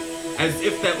exclusively, as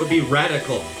if that would be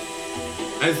radical.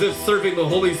 As if serving the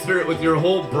Holy Spirit with your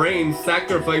whole brain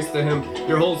sacrificed to Him,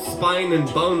 your whole spine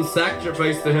and bones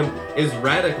sacrificed to Him is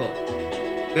radical.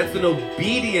 That's an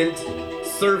obedient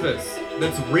service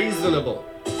that's reasonable.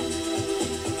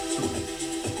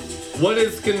 What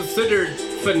is considered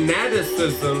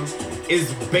fanaticism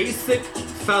is basic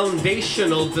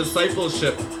foundational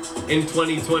discipleship in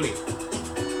 2020.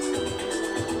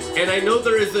 And I know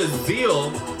there is a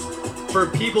zeal for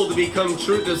people to become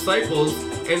true disciples,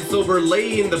 and so we're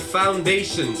laying the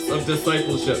foundations of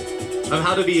discipleship, of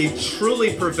how to be a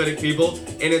truly prophetic people,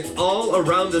 and it's all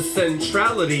around the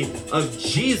centrality of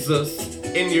Jesus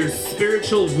in your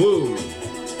spiritual womb.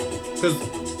 Because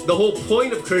the whole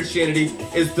point of Christianity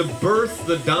is to birth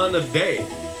the dawn of day.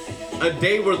 A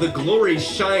day where the glory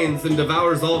shines and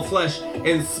devours all flesh,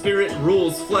 and spirit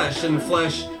rules flesh, and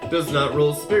flesh does not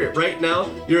rule spirit. Right now,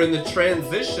 you're in the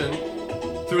transition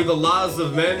through the laws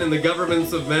of men and the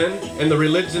governments of men and the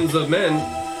religions of men,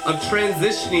 of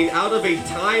transitioning out of a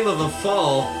time of a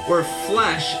fall where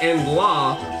flesh and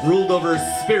law ruled over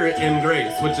spirit and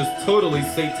grace, which is totally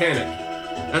satanic.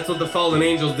 That's what the fallen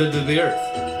angels did to the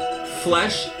earth.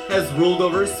 Flesh has ruled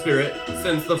over spirit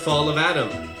since the fall of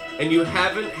Adam. And you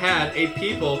haven't had a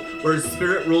people where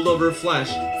spirit ruled over flesh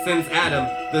since Adam.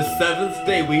 The seventh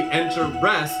day we enter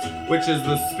rest, which is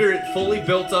the spirit fully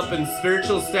built up in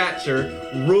spiritual stature,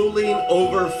 ruling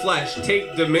over flesh.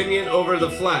 Take dominion over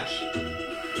the flesh.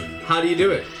 How do you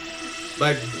do it?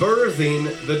 By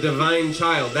birthing the divine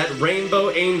child. That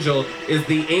rainbow angel is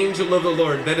the angel of the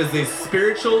Lord. That is a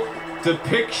spiritual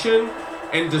depiction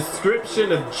and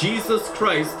description of Jesus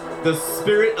Christ, the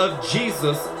Spirit of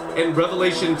Jesus, in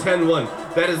Revelation 10:1.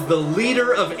 That is the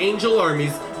leader of angel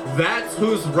armies. That's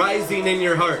who's rising in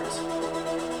your heart.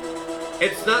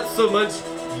 It's not so much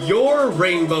your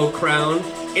rainbow crown,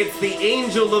 it's the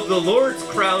angel of the Lord's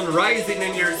crown rising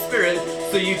in your spirit,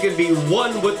 so you can be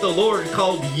one with the Lord,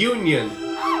 called union.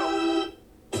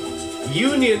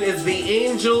 Union is the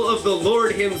angel of the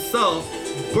Lord Himself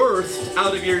birthed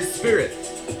out of your spirit.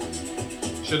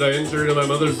 Should I enter into my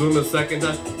mother's womb a second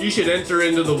time? You should enter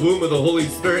into the womb of the Holy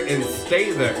Spirit and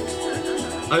stay there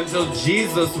until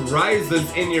Jesus rises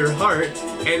in your heart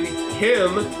and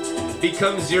Him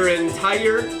becomes your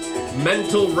entire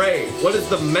mental ray. What is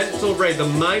the mental ray? The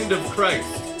mind of Christ.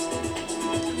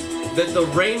 That the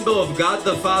rainbow of God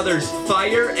the Father's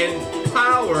fire and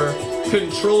power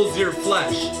controls your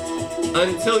flesh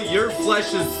until your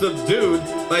flesh is subdued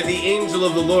by the angel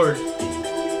of the Lord.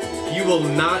 You will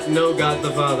not know God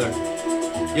the Father.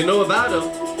 You know about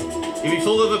Him. You'll be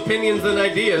full of opinions and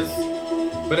ideas,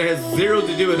 but it has zero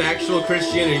to do with actual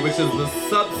Christianity, which is the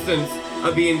substance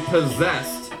of being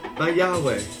possessed by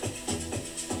Yahweh.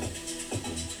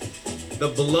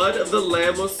 The blood of the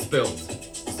Lamb was spilt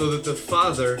so that the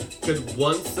Father could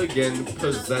once again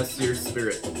possess your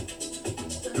spirit.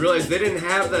 You realize they didn't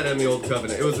have that in the Old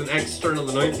Covenant. It was an external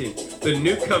anointing. The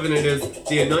New Covenant is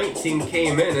the anointing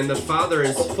came in and the Father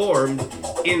is formed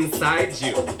inside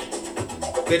you.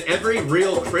 That every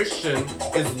real Christian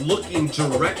is looking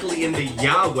directly into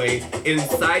Yahweh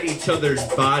inside each other's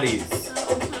bodies.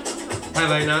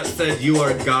 Have I not said you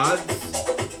are God's?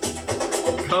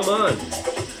 Come on.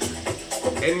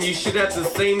 And you should have the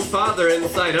same Father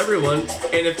inside everyone.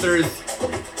 And if there's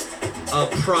a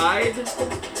pride,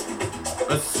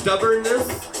 a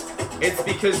stubbornness, it's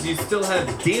because you still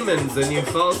have demons and you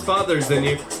false fathers in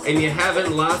you, and you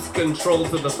haven't lost control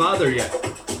to the Father yet.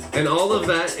 And all of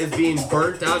that is being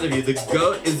burnt out of you. The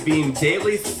goat is being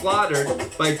daily slaughtered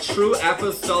by true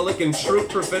apostolic and true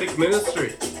prophetic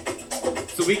ministry.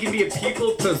 So we can be a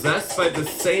people possessed by the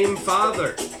same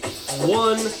Father.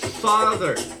 One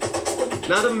Father.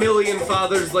 Not a million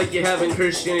fathers like you have in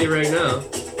Christianity right now.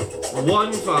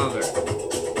 One Father.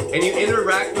 And you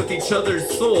interact with each other's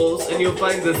souls and you'll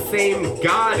find the same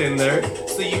God in there,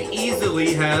 so you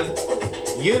easily have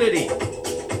unity.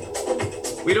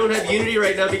 We don't have unity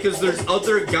right now because there's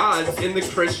other gods in the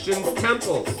Christians'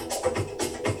 temples.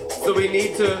 So we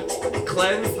need to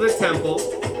cleanse the temple,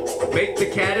 make the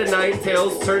cat of nine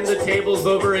tails turn the tables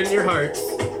over in your hearts,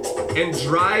 and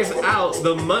drive out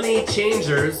the money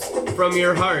changers from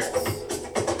your hearts.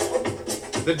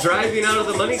 The driving out of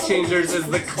the money changers is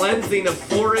the cleansing of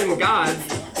foreign gods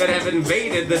that have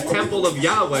invaded the temple of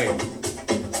Yahweh.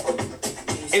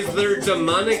 Is there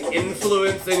demonic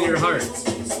influence in your heart?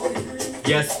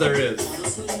 Yes, there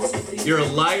is. You're a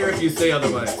liar if you say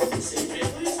otherwise.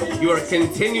 You are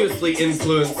continuously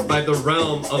influenced by the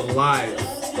realm of lies.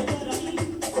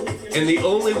 And the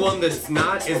only one that's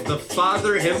not is the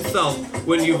Father Himself,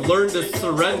 when you've learned to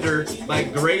surrender by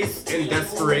grace and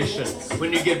desperation.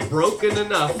 When you get broken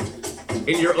enough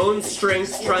in your own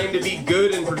strength, trying to be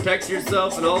good and protect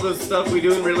yourself and all this stuff we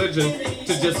do in religion,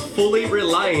 to just fully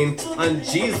relying on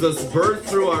Jesus' birth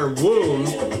through our womb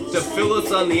to fill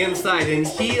us on the inside. And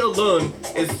He alone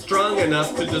is strong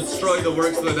enough to destroy the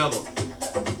works of the devil.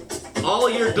 All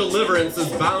your deliverance is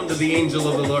bound to the angel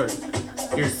of the Lord.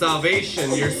 Your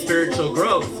salvation, your spiritual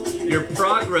growth, your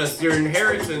progress, your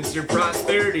inheritance, your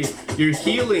prosperity, your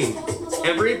healing,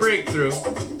 every breakthrough,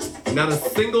 not a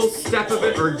single step of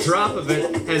it or drop of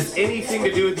it has anything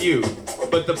to do with you,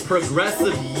 but the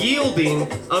progressive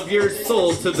yielding of your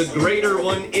soul to the greater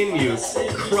one in you,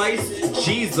 Christ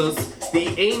Jesus,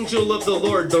 the angel of the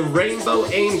Lord, the rainbow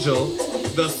angel,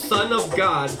 the Son of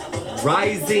God,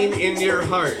 rising in your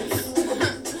hearts.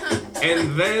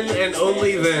 And then and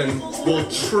only then will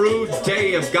true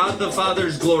day of God the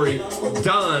Father's glory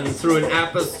dawn through an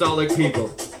apostolic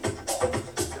people.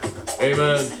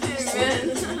 Amen.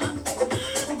 Amen.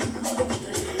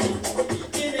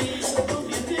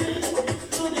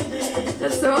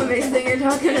 That's so amazing. You're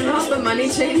talking about the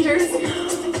money changers.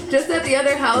 Just at the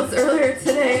other house earlier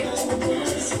today,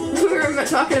 we were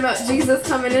talking about Jesus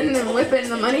coming in and whipping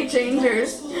the money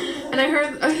changers. And I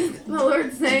heard the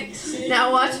Lord say,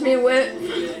 "Now watch me whip.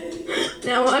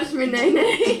 Now watch me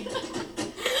nay-nay."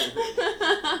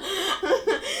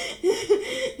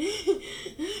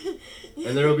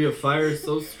 And there will be a fire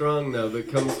so strong now that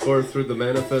comes forth through the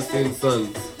manifesting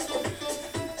sons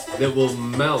that will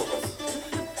melt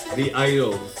the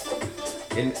idols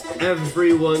in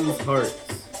everyone's hearts.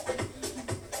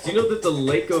 Do you know that the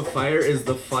lake of fire is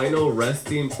the final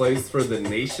resting place for the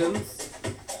nations?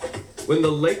 When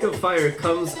the lake of fire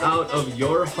comes out of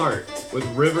your heart with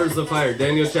rivers of fire,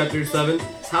 Daniel chapter 7,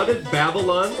 how did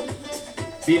Babylon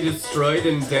be destroyed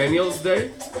in Daniel's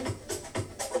day?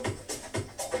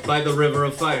 By the river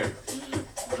of fire.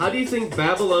 How do you think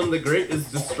Babylon the Great is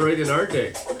destroyed in our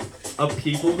day? A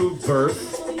people who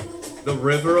birth the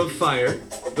river of fire,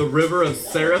 the river of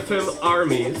seraphim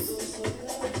armies,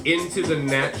 into the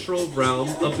natural realm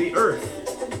of the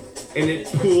earth. And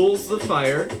it pools the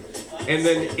fire, and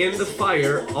then in the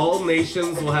fire, all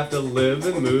nations will have to live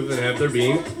and move and have their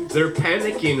being. They're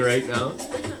panicking right now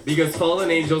because fallen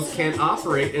angels can't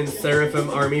operate in seraphim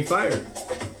army fire.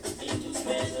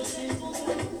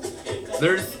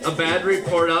 There's a bad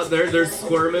report out there. They're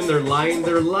squirming, they're lying,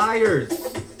 they're liars.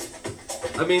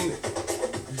 I mean,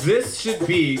 this should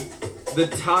be the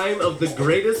time of the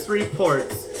greatest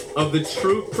reports of the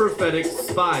true prophetic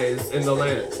spies in the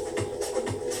land.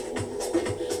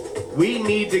 We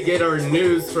need to get our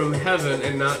news from heaven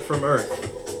and not from earth.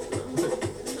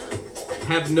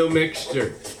 Have no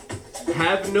mixture.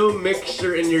 Have no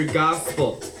mixture in your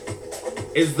gospel.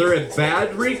 Is there a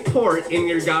bad report in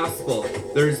your gospel?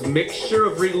 There's mixture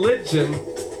of religion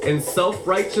and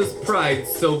self-righteous pride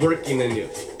still working in you.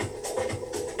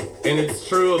 And it's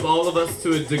true of all of us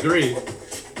to a degree.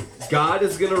 God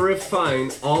is going to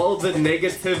refine all the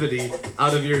negativity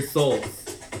out of your souls.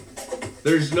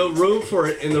 There's no room for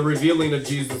it in the revealing of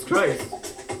Jesus Christ.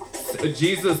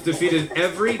 Jesus defeated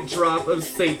every drop of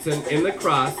Satan in the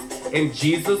cross, and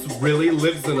Jesus really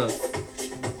lives in us.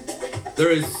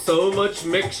 There is so much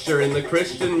mixture in the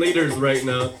Christian leaders right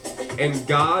now, and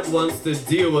God wants to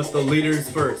deal with the leaders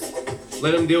first.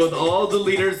 Let Him deal with all the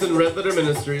leaders in Red Letter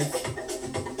Ministries,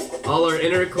 all our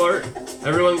inner court,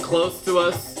 everyone close to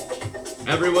us,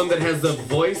 everyone that has a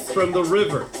voice from the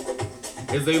river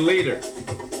is a leader.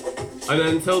 And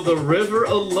until the river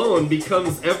alone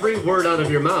becomes every word out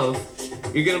of your mouth,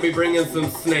 you're going to be bringing some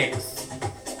snakes,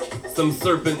 some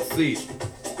serpent seed.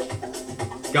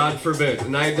 God forbid.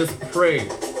 And I just pray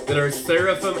that our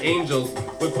seraphim angels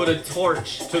would put a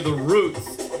torch to the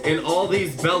roots in all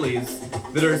these bellies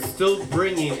that are still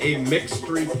bringing a mixed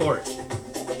report.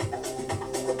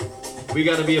 We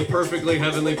got to be a perfectly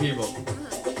heavenly people.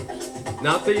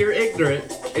 Not that you're ignorant,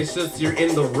 it's just you're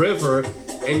in the river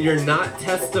and you're not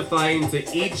testifying to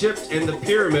Egypt and the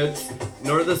pyramids,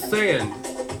 nor the sand.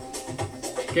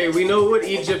 Okay, we know what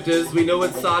Egypt is, we know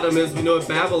what Sodom is, we know what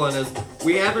Babylon is.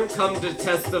 We haven't come to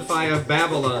testify of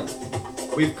Babylon.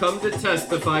 We've come to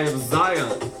testify of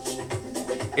Zion.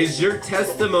 Is your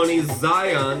testimony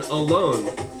Zion alone?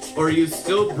 Or are you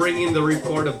still bringing the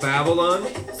report of Babylon,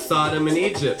 Sodom, and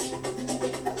Egypt?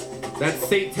 That's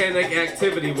satanic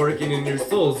activity working in your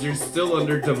souls. You're still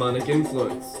under demonic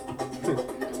influence.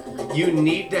 You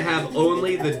need to have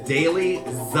only the daily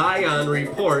Zion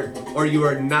report, or you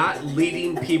are not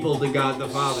leading people to God the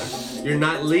Father. You're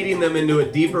not leading them into a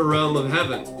deeper realm of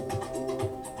heaven.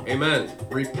 Amen.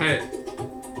 Repent.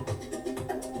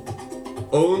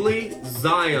 Only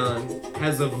Zion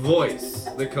has a voice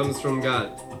that comes from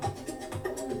God.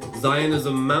 Zion is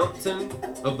a mountain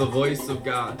of the voice of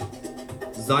God.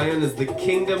 Zion is the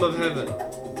kingdom of heaven.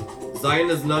 Zion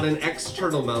is not an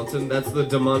external mountain. That's the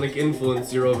demonic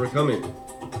influence you're overcoming.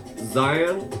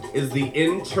 Zion is the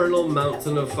internal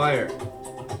mountain of fire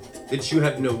that you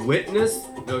have no witness,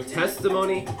 no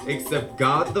testimony, except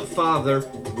God the Father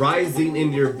rising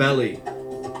in your belly.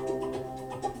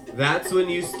 That's when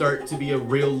you start to be a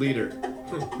real leader.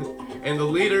 And the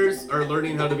leaders are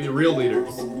learning how to be real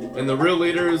leaders. And the real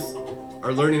leaders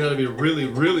are learning how to be really,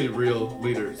 really real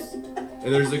leaders.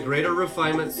 And there's a greater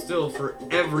refinement still for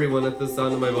everyone at the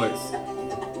sound of my voice.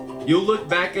 You'll look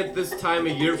back at this time a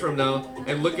year from now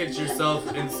and look at yourself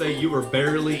and say you were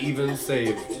barely even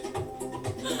saved.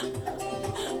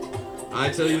 I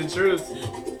tell you the truth.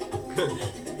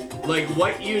 Like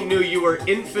what you knew, you were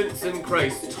infants in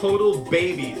Christ, total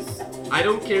babies. I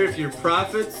don't care if you're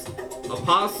prophets,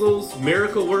 apostles,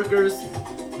 miracle workers,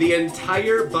 the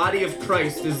entire body of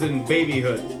Christ is in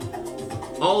babyhood.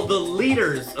 All the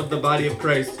leaders of the body of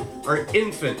Christ are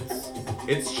infants.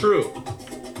 It's true.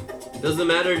 Doesn't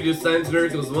matter if you do signs,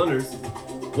 miracles, wonders.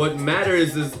 What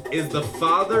matters is the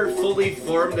Father fully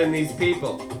formed in these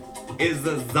people? Is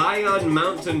the Zion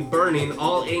mountain burning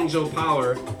all angel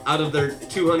power out of their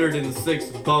 206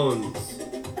 bones?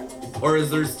 Or is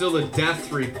there still a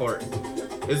death report?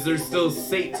 Is there still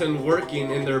Satan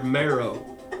working in their marrow?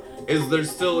 Is there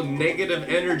still negative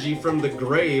energy from the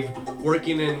grave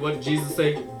working in what Jesus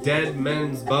say, dead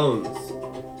men's bones?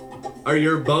 Are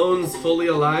your bones fully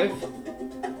alive?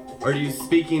 Are you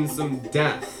speaking some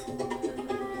death?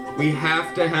 We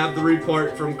have to have the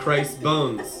report from Christ's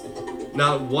bones.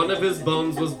 Not one of his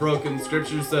bones was broken,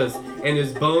 scripture says, and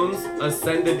his bones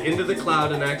ascended into the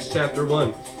cloud in Acts chapter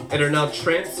 1, and are now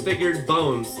transfigured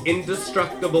bones,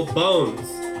 indestructible bones.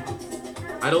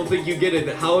 I don't think you get it,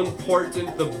 how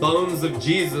important the bones of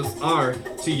Jesus are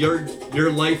to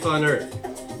your life on earth.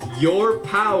 Your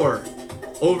power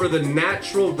over the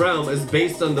natural realm is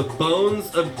based on the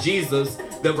bones of Jesus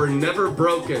that were never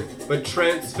broken, but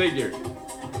transfigured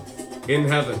in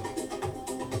heaven.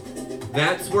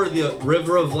 That's where the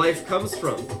river of life comes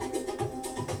from.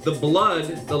 The blood,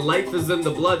 the life is in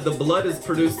the blood. The blood is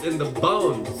produced in the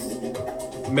bones.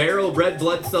 Marrow, red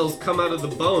blood cells come out of the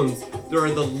bones. There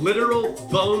are the literal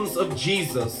bones of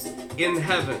Jesus in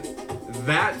heaven.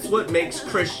 That's what makes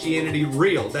Christianity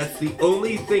real. That's the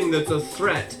only thing that's a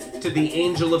threat to the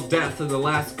angel of death and the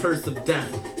last curse of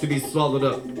death to be swallowed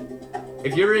up.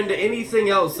 If you're into anything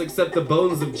else except the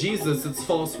bones of Jesus, it's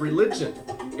false religion.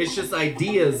 It's just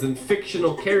ideas and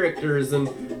fictional characters and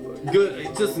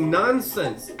just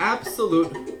nonsense,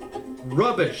 absolute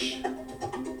rubbish.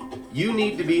 You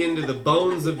need to be into the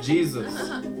bones of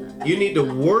Jesus. You need to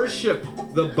worship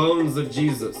the bones of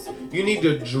Jesus. You need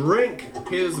to drink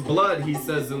his blood, he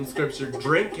says in scripture.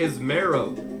 Drink his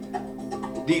marrow.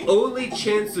 The only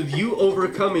chance of you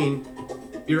overcoming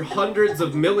your hundreds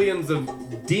of millions of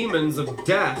demons of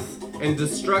death and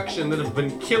destruction that have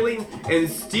been killing and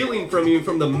stealing from you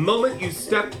from the moment you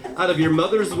stepped out of your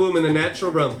mother's womb in the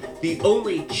natural realm, the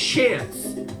only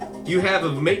chance you have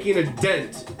of making a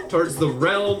dent towards the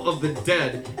realm of the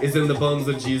dead is in the bones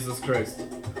of Jesus Christ.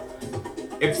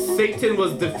 If Satan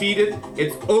was defeated,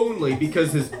 it's only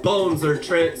because his bones are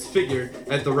transfigured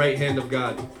at the right hand of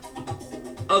God.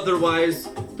 Otherwise,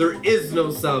 there is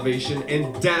no salvation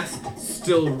and death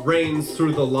still reigns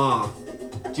through the law.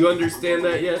 Do you understand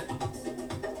that yet?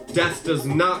 Death does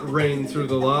not reign through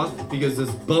the law because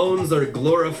his bones are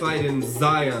glorified in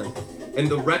Zion. And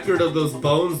the record of those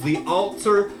bones, the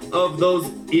altar of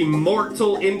those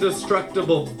immortal,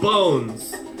 indestructible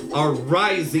bones are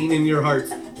rising in your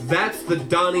hearts. That's the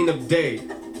dawning of day.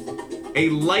 A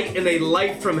light and a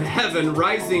light from heaven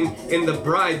rising in the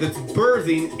bride that's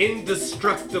birthing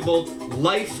indestructible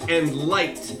life and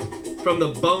light from the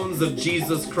bones of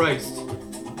Jesus Christ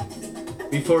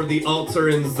before the altar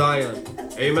in Zion.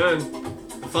 Amen.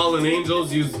 The fallen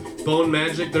angels use bone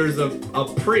magic. There's a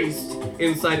priest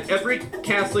inside every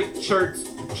Catholic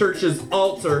church's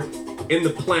altar in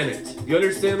the planet. You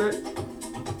understand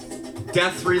that?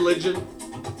 Death religion.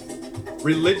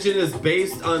 Religion is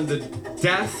based on the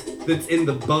death that's in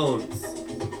the bones.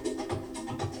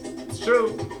 It's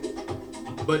true.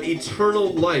 But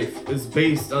eternal life is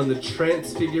based on the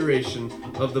transfiguration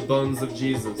of the bones of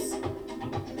Jesus.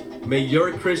 May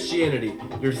your Christianity,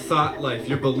 your thought life,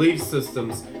 your belief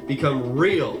systems become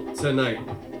real tonight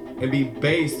and be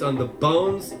based on the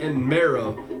bones and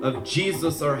marrow of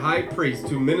Jesus, our high priest,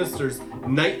 who ministers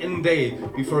night and day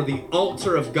before the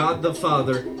altar of God the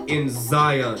Father in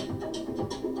Zion.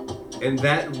 And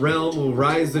that realm will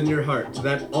rise in your heart.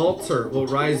 That altar will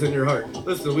rise in your heart.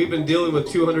 Listen, we've been dealing with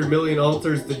 200 million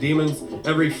altars to demons.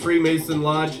 Every Freemason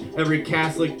lodge, every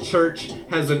Catholic church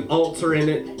has an altar in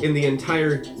it in the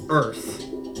entire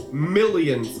earth.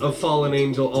 Millions of fallen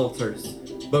angel altars.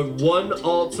 But one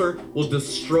altar will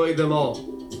destroy them all.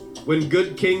 When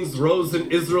good kings rose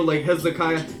in Israel like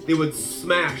Hezekiah, they would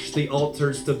smash the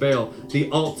altars to Baal, the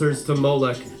altars to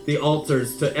Molech, the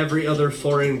altars to every other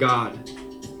foreign god.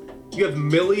 You have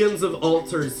millions of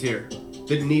altars here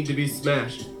that need to be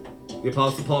smashed. The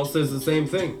Apostle Paul says the same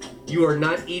thing. You are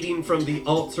not eating from the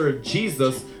altar of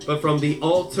Jesus, but from the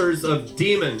altars of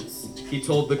demons, he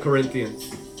told the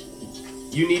Corinthians.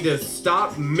 You need to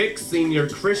stop mixing your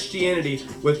Christianity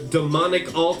with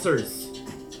demonic altars,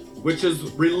 which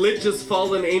is religious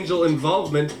fallen angel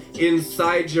involvement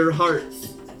inside your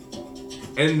hearts.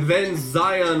 And then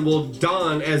Zion will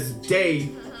dawn as day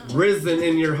risen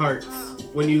in your hearts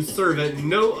when you serve at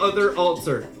no other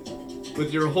altar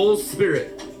with your whole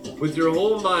spirit, with your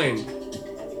whole mind,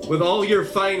 with all your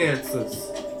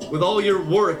finances, with all your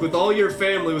work, with all your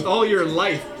family, with all your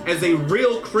life, as a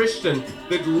real Christian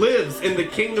that lives in the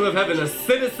kingdom of heaven, a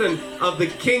citizen of the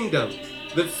kingdom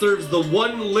that serves the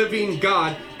one living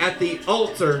God at the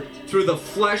altar through the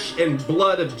flesh and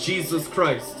blood of Jesus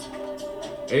Christ.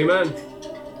 Amen.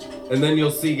 And then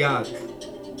you'll see God.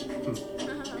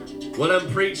 What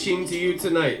I'm preaching to you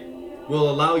tonight will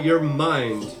allow your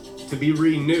mind to be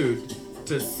renewed,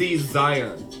 to see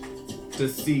Zion, to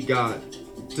see God,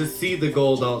 to see the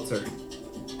gold altar,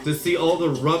 to see all the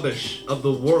rubbish of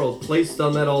the world placed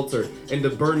on that altar and to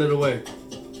burn it away.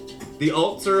 The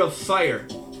altar of fire,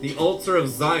 the altar of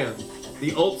Zion,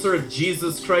 the altar of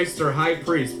Jesus Christ, our high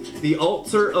priest, the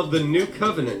altar of the new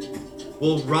covenant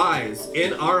will rise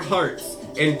in our hearts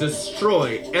and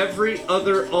destroy every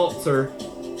other altar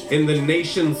in the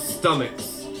nation's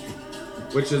stomachs,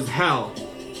 which is hell,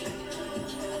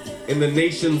 in the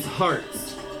nation's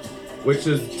hearts, which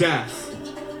is death,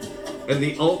 and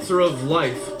the altar of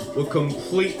life will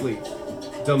completely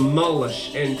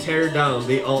demolish and tear down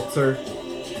the altar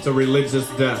to religious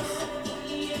death.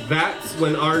 That's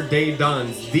when our day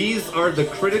dawns. These are the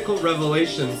critical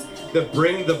revelations that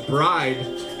bring the bride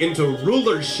into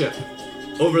rulership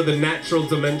over the natural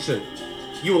dimension.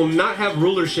 You will not have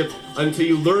rulership until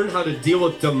you learn how to deal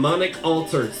with demonic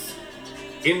altars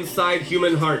inside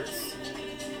human hearts.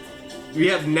 We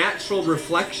have natural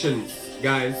reflections,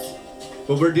 guys,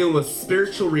 but we're dealing with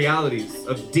spiritual realities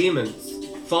of demons,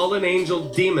 fallen angel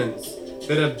demons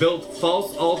that have built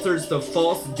false altars to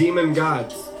false demon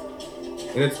gods.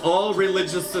 And it's all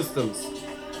religious systems.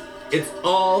 It's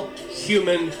all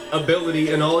human ability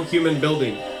and all human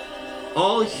building.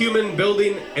 All human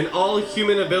building and all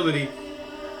human ability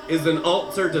is an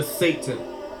altar to Satan.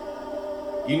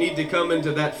 You need to come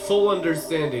into that full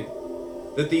understanding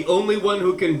that the only one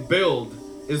who can build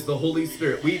is the Holy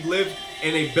Spirit. We live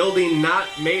in a building not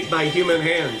made by human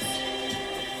hands,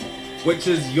 which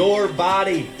is your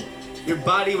body. Your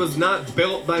body was not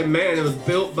built by man, it was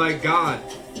built by God.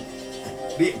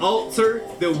 The altar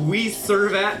that we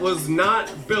serve at was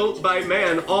not built by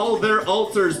man. All their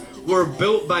altars were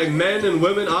built by men and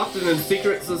women, often in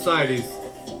secret societies.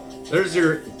 There's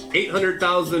your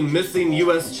 800,000 missing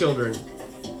U.S. children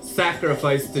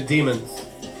sacrificed to demons.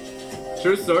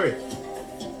 True story.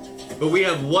 But we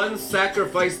have one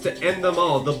sacrifice to end them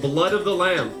all, the blood of the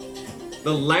Lamb.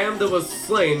 The Lamb that was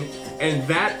slain, and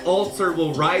that altar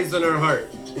will rise in our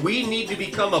heart. We need to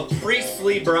become a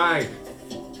priestly bride.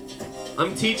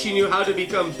 I'm teaching you how to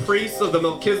become priests of the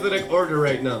Melchizedek order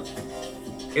right now.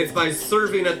 It's by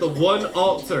serving at the one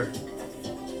altar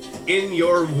in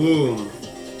your womb.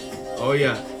 Oh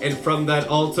yeah, and from that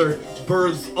altar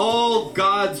births all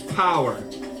God's power.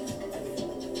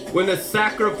 When a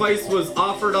sacrifice was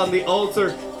offered on the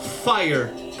altar,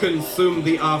 fire consumed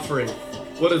the offering.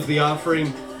 What is the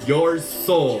offering? Your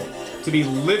soul, to be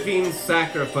living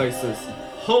sacrifices,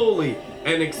 holy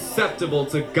and acceptable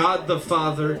to God the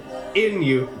Father in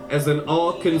you as an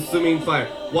all-consuming fire.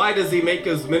 Why does he make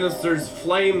his ministers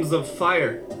flames of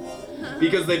fire?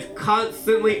 Because they've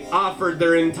constantly offered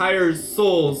their entire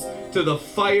souls to the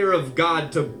fire of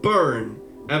God to burn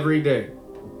every day.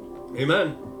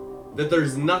 Amen. That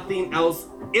there's nothing else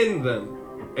in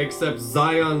them except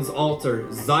Zion's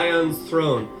altar, Zion's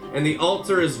throne. And the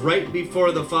altar is right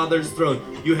before the Father's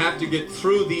throne. You have to get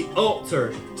through the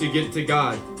altar to get to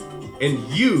God. And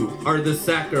you are the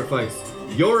sacrifice.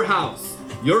 Your house,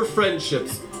 your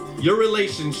friendships, your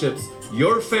relationships,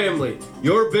 your family,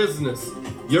 your business,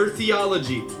 your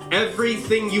theology,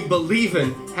 everything you believe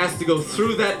in has to go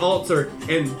through that altar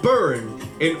and burn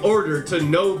in order to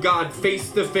know God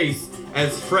face to face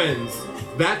as friends.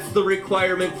 That's the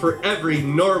requirement for every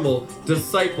normal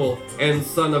disciple and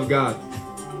son of God.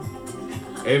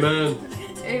 Amen.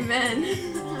 Amen.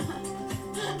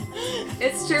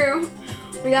 It's true.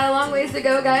 We got a long ways to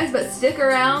go, guys, but stick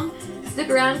around. Stick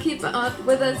around, keep up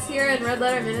with us here in Red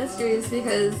Letter Ministries,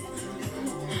 because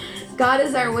God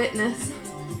is our witness.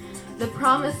 The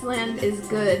promised land is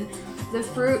good. The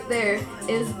fruit there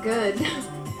is good.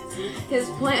 His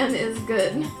plan is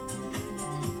good.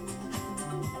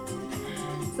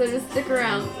 So just stick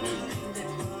around.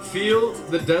 Feel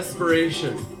the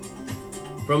desperation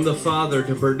from the Father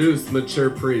to produce mature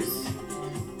priests.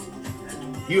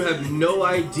 You have no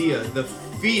idea the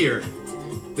fear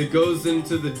that goes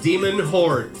into the demon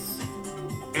hordes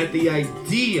at the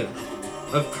idea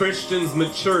of Christians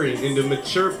maturing into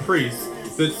mature priests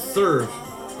that serve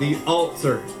the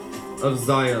altar of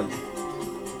Zion.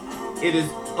 It is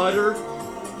utter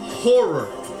horror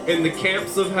in the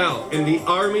camps of hell, in the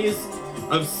armies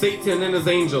of Satan and his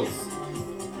angels,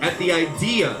 at the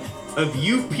idea of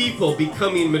you people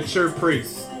becoming mature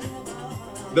priests.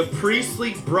 The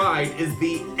priestly bride is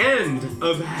the end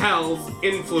of hell's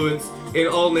influence in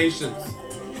all nations.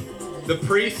 The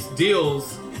priest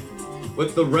deals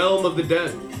with the realm of the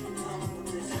dead.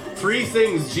 3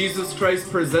 things Jesus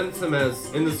Christ presents him as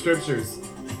in the scriptures: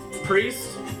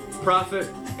 priest, prophet,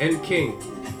 and king.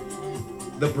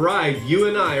 The bride, you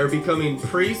and I, are becoming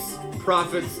priests,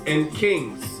 prophets, and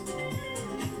kings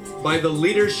by the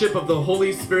leadership of the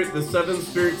Holy Spirit, the 7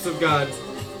 spirits of God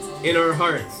in our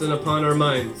hearts and upon our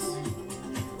minds.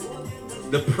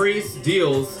 The priest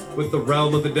deals with the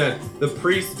realm of the dead. The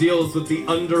priest deals with the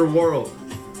underworld.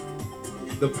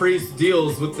 The priest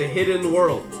deals with the hidden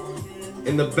world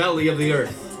in the belly of the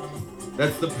earth.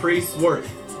 That's the priest's work.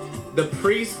 The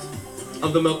priest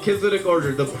of the Melchizedek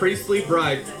order, the priestly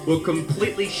bride, will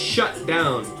completely shut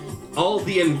down all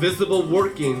the invisible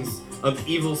workings of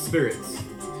evil spirits.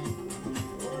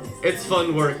 It's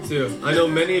fun work too. I know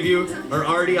many of you are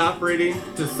already operating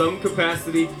to some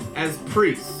capacity as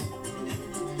priests.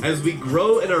 As we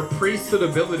grow in our priesthood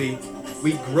ability,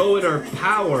 we grow in our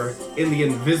power in the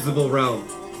invisible realm.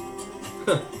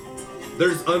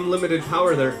 There's unlimited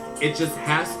power there. It just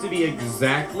has to be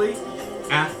exactly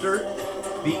after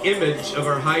the image of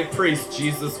our high priest,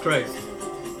 Jesus Christ,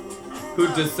 who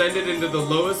descended into the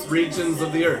lowest regions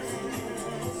of the earth.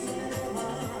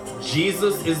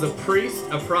 Jesus is a priest,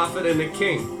 a prophet, and a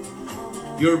king.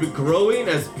 You're growing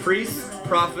as priests,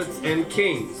 prophets, and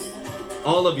kings.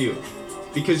 All of you.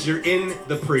 Because you're in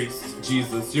the priest,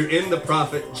 Jesus. You're in the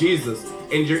prophet, Jesus.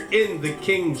 And you're in the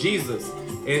king, Jesus.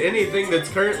 And anything that's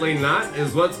currently not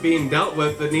is what's being dealt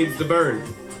with that needs to burn.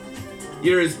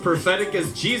 You're as prophetic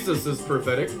as Jesus is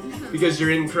prophetic because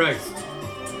you're in Christ.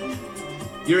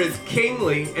 You're as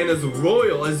kingly and as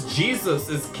royal as Jesus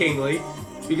is kingly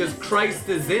because Christ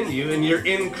is in you and you're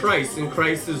in Christ and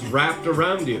Christ is wrapped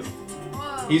around you.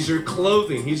 He's your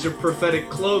clothing. He's your prophetic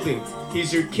clothing.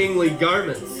 He's your kingly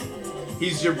garments.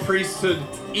 He's your priesthood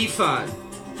ephod.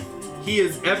 He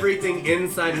is everything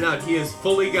inside and out. He is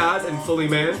fully God and fully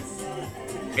man.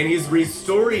 And he's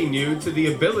restoring you to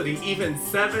the ability even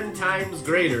 7 times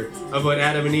greater of what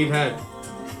Adam and Eve had.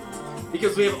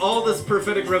 Because we have all this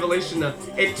prophetic revelation now.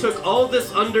 It took all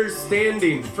this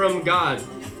understanding from God,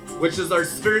 which is our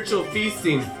spiritual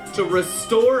feasting, to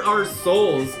restore our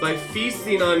souls by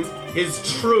feasting on his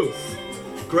truth.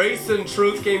 Grace and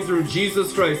truth came through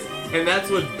Jesus Christ. And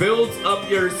that's what builds up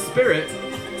your spirit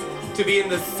to be in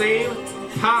the same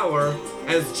power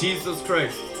as Jesus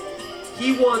Christ.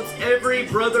 He wants every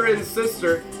brother and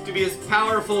sister to be as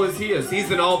powerful as he is. He's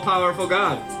an all-powerful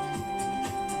God.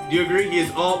 Do you agree? He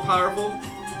is all-powerful.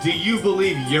 Do you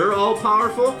believe you're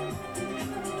all-powerful?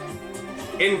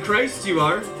 In Christ you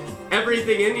are.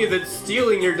 Everything in you that's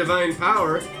stealing your divine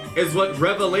power is what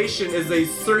Revelation is a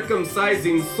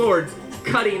circumcising sword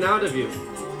cutting out of you.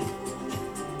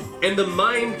 And the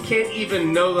mind can't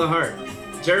even know the heart.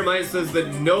 Jeremiah says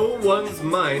that no one's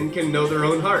mind can know their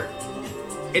own heart.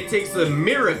 It takes a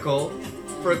miracle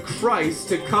for Christ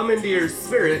to come into your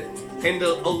spirit and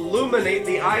to illuminate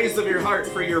the eyes of your heart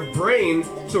for your brain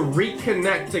to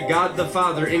reconnect to God the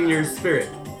Father in your spirit.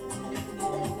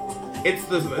 It's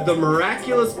the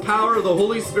miraculous power of the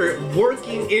Holy Spirit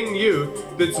working in you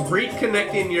that's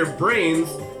reconnecting your brains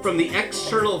from the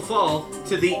external fall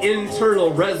to the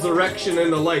internal resurrection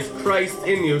and the life. Christ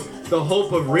in you, the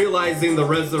hope of realizing the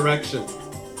resurrection.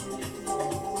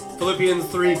 Philippians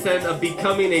 3:10, of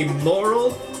becoming a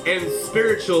moral and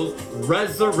spiritual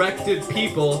resurrected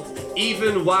people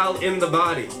even while in the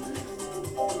body.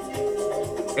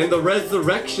 And the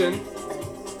resurrection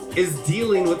is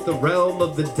dealing with the realm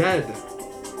of the dead.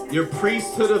 Your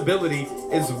priesthood ability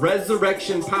is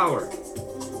resurrection power.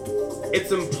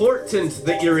 It's important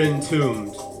that you're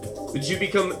entombed, that you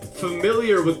become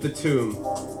familiar with the tomb,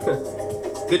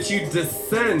 that you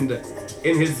descend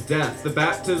in his death. The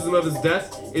baptism of his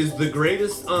death is the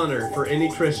greatest honor for any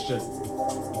Christian.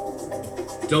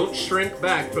 Don't shrink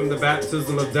back from the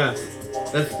baptism of death.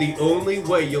 That's the only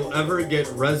way you'll ever get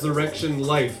resurrection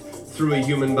life through a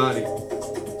human body.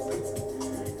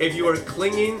 If you are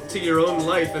clinging to your own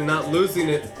life and not losing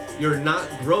it, you're not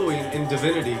growing in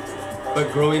divinity,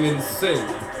 but growing in sin,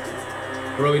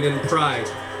 growing in pride.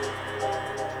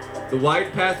 The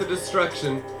wide path of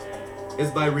destruction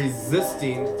is by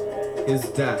resisting his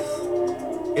death.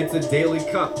 It's a daily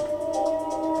cup.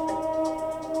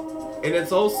 And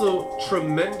it's also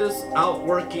tremendous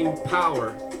outworking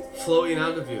power flowing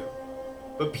out of you.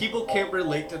 But people can't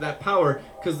relate to that power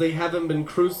because they haven't been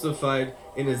crucified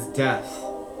in his death.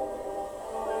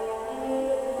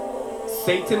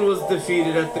 Satan was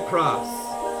defeated at the cross.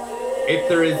 If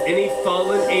there is any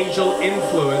fallen angel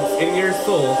influence in your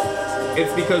soul,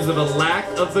 it's because of a lack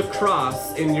of the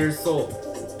cross in your soul.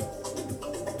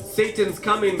 Satan's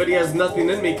coming, but he has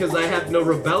nothing in me because I have no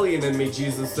rebellion in me,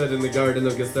 Jesus said in the Garden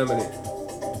of Gethsemane.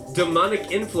 Demonic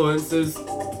influence is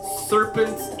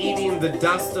serpents eating the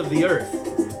dust of the earth.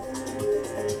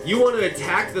 You want to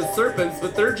attack the serpents,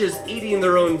 but they're just eating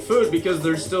their own food because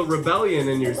there's still rebellion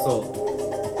in your soul.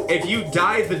 If you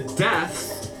die the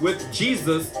deaths with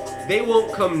Jesus, they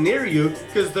won't come near you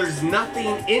because there's nothing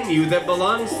in you that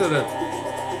belongs to them.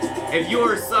 If you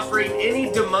are suffering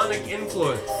any demonic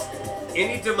influence,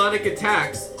 any demonic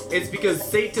attacks, it's because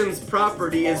Satan's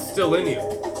property is still in you.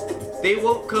 They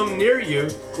won't come near you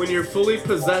when you're fully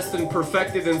possessed and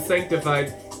perfected and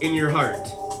sanctified in your heart.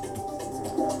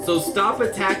 So stop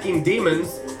attacking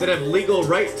demons that have legal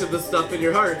right to the stuff in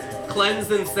your heart.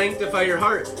 Cleanse and sanctify your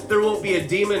heart. There won't be a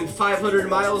demon 500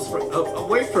 miles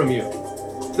away from you.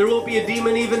 There won't be a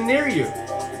demon even near you.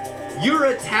 You're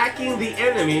attacking the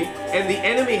enemy, and the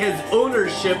enemy has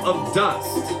ownership of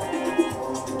dust.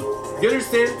 You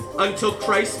understand? Until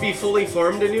Christ be fully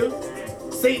formed in you,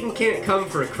 Satan can't come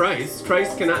for Christ.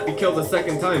 Christ cannot be killed a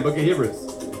second time, Book of Hebrews.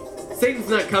 Satan's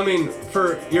not coming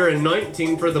for your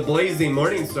anointing for the blazing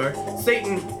morning star.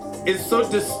 Satan is so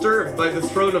disturbed by the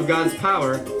throne of God's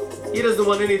power, he doesn't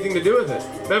want anything to do with it.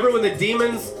 Remember when the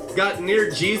demons got near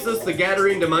Jesus, the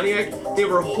Gadarene demoniac? They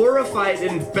were horrified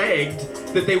and begged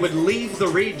that they would leave the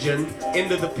region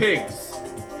into the pigs.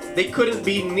 They couldn't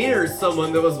be near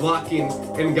someone that was walking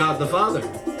in God the Father.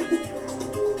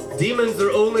 Demons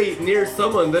are only near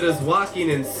someone that is walking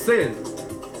in sin.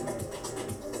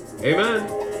 Amen.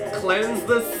 Cleanse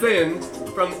the sin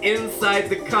from inside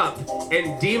the cup,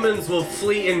 and demons will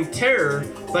flee in terror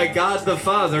by God the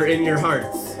Father in your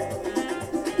hearts.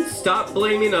 Stop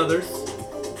blaming others.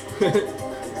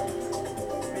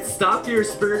 Stop your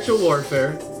spiritual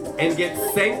warfare and get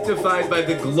sanctified by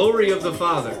the glory of the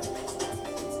Father.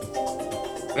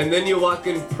 And then you walk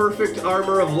in perfect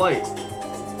armor of light.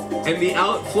 And the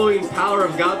outflowing power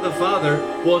of God the Father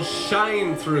will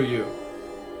shine through you.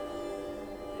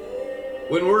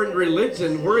 When we're in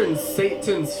religion, we're in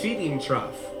Satan's feeding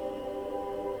trough.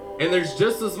 And there's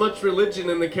just as much religion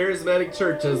in the charismatic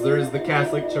church as there is the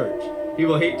Catholic Church.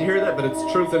 People hate to hear that, but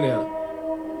it's truth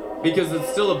anyhow. Because it's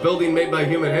still a building made by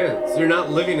human hands. You're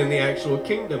not living in the actual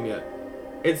kingdom yet.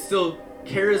 It's still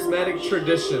charismatic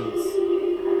traditions,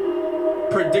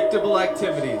 predictable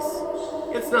activities.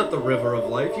 It's not the river of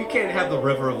life. You can't have the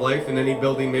river of life in any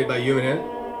building made by human hand.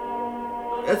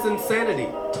 That's insanity.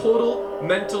 Total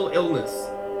mental illness.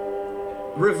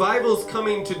 Revival's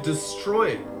coming to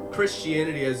destroy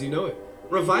Christianity as you know it.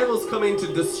 Revival's coming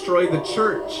to destroy the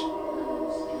church.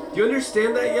 Do you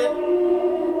understand that yet?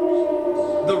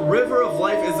 The river of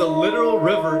life is a literal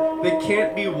river that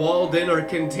can't be walled in or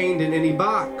contained in any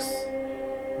box.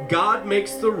 God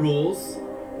makes the rules.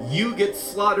 You get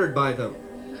slaughtered by them.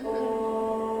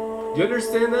 Do you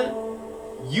understand that?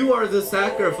 You are the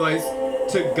sacrifice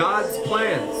to God's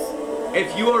plans.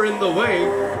 If you are in the way,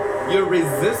 you're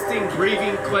resisting,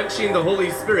 grieving, quenching the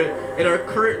Holy Spirit, and are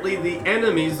currently the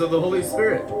enemies of the Holy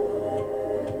Spirit.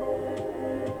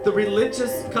 The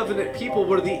religious covenant people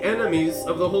were the enemies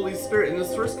of the Holy Spirit in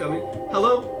this first coming.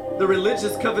 Hello? The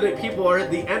religious covenant people are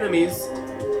the enemies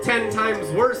 10 times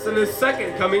worse in his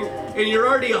second coming, and you're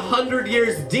already 100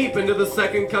 years deep into the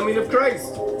second coming of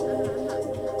Christ.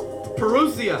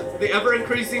 Parousia, the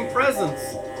ever-increasing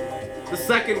presence. The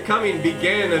second coming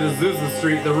began at Azusa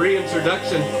Street, the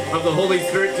reintroduction of the Holy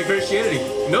Spirit to Christianity.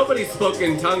 Nobody spoke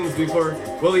in tongues before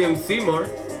William Seymour.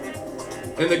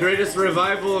 And the greatest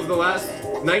revival of the last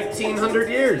 1900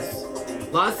 years.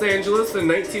 Los Angeles in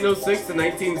 1906 to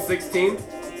 1916,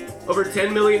 over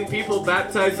 10 million people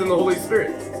baptized in the Holy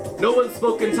Spirit. No one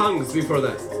spoke in tongues before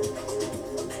that.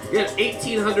 We had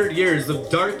 1,800 years of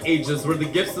dark ages where the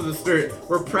gifts of the Spirit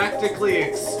were practically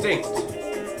extinct.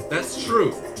 That's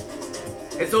true.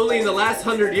 It's only in the last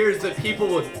 100 years that people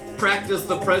would practice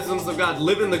the presence of God,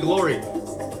 live in the glory.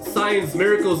 Signs,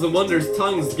 miracles, and wonders,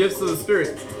 tongues, gifts of the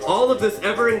Spirit. All of this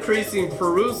ever-increasing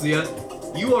parousia,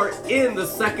 you are in the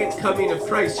second coming of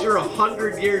Christ. You're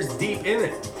 100 years deep in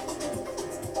it.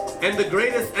 And the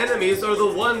greatest enemies are the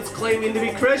ones claiming to be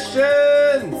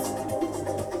Christians.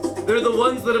 They're the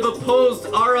ones that have opposed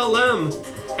RLM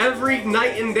every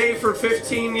night and day for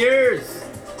 15 years.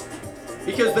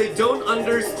 Because they don't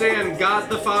understand God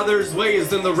the Father's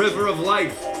ways in the river of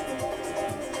life.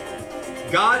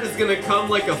 God is going to come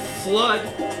like a flood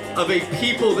of a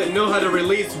people that know how to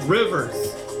release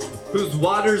rivers, whose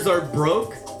waters are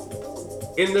broke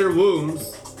in their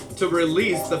wombs to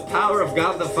release the power of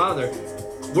God the Father.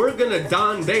 We're going to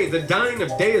dawn day. The dawning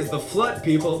of day is the flood,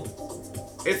 people.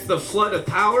 It's the flood of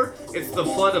power. It's the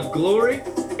flood of glory.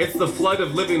 It's the flood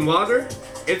of living water.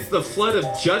 It's the flood of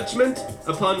judgment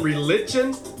upon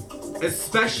religion,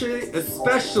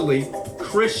 especially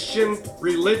Christian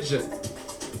religion,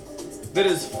 that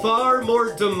is far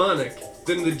more demonic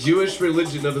than the Jewish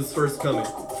religion of his first coming.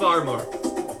 Far more.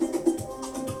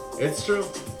 It's true.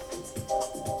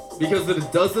 Because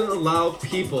it doesn't allow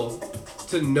people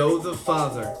to know the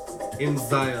Father in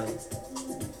Zion.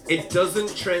 It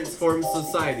doesn't transform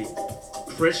society.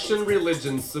 Christian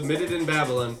religion submitted in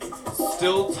Babylon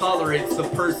still tolerates the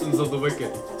persons of the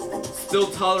wicked, still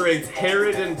tolerates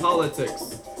Herod in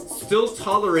politics, still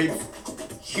tolerates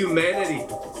humanity.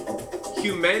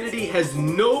 Humanity has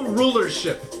no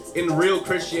rulership in real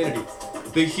Christianity.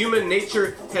 The human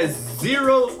nature has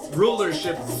zero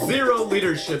rulership, zero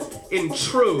leadership in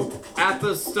true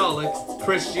apostolic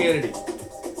Christianity.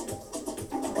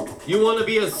 You want to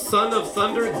be a son of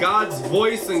thunder? God's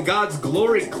voice and God's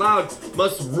glory cloud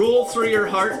must rule through your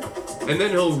heart, and then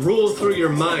he'll rule through your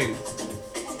mind.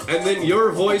 And then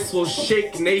your voice will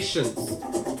shake nations.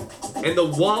 And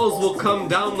the walls will come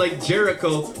down like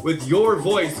Jericho with your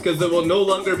voice, because it will no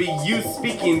longer be you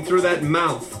speaking through that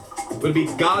mouth. It will be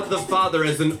God the Father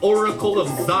as an oracle of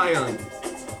Zion.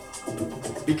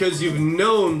 Because you've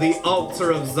known the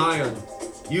altar of Zion.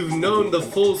 You've known the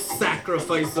full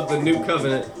sacrifice of the new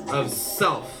covenant of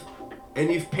self.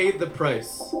 And you've paid the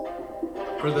price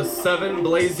for the 7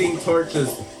 blazing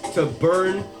torches to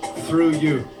burn through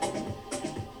you.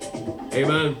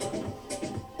 Amen.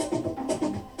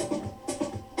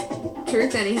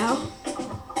 Truth, anyhow.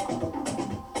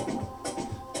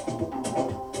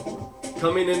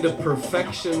 Coming into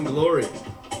perfection glory.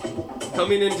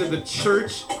 Coming into the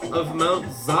church of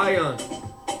Mount Zion,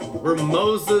 where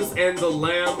Moses and the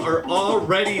Lamb are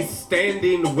already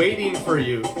standing waiting for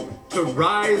you to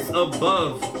rise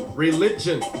above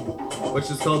religion, which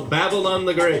is called Babylon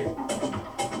the Great.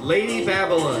 Lady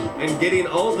Babylon, and getting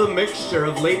all the mixture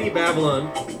of Lady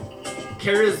Babylon,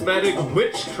 charismatic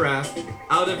witchcraft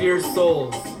out of your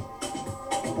souls,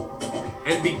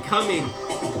 and becoming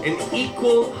an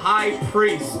equal high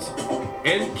priest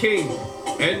and king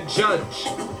and judge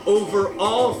over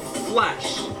all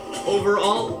flesh, over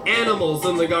all animals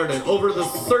in the garden, over the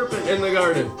serpent in the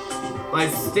garden, by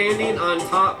standing on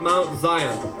top Mount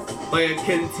Zion, by a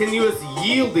continuous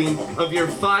yielding of your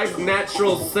 5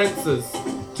 natural senses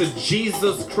to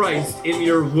Jesus Christ in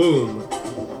your womb.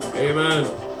 Amen.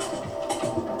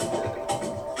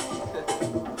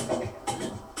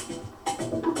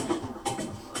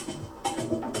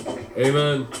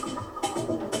 Amen.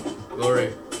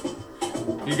 Glory.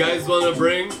 If you guys want to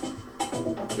bring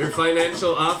your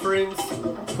financial offerings,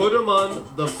 put them on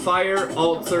the fire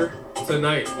altar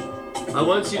tonight. I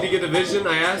want you to get a vision.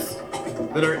 I ask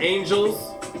that our angels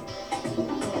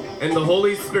and the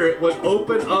Holy Spirit would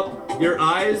open up your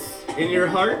eyes in your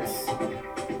hearts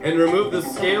and remove the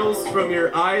scales from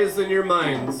your eyes and your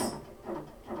minds,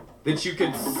 that you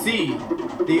could see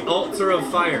the altar of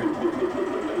fire.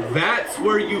 That's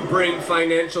where you bring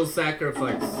financial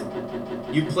sacrifice.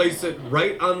 You place it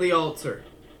right on the altar,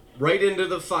 right into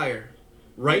the fire,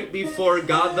 right before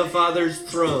God the Father's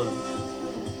throne.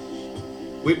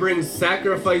 We bring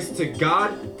sacrifice to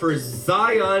God for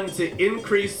Zion to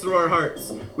increase through our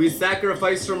hearts. We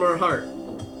sacrifice from our heart.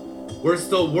 We're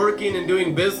still working and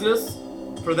doing business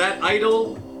for that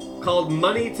idol called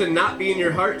money to not be in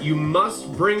your heart. You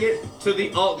must bring it to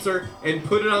the altar and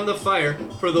put it on the fire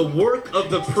for the work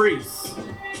of the priests,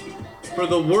 for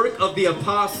the work of the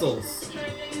apostles.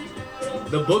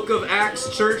 The book of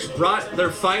Acts church brought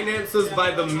their finances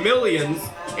by the millions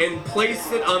and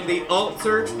placed it on the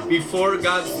altar before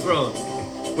God's throne,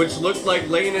 which looked like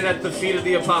laying it at the feet of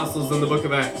the apostles in the book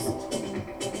of Acts.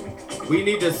 We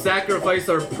need to sacrifice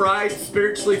our pride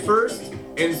spiritually first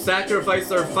and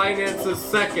sacrifice our finances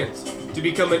second to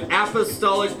become an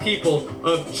apostolic people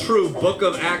of true book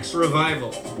of Acts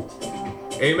revival.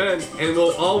 Amen. And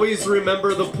we'll always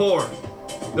remember the poor.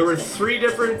 There were 3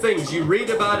 different things. You read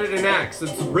about it in Acts.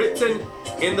 It's written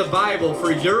in the Bible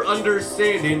for your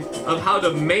understanding of how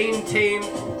to maintain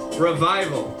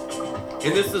revival.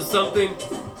 And this is something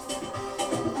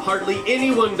hardly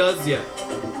anyone does yet.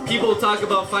 People talk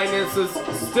about finances.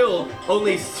 Still,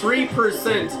 only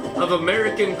 3% of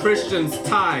American Christians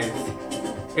tithe.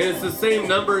 And it's the same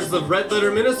numbers of Red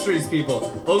Letter Ministries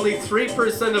people. Only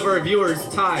 3% of our viewers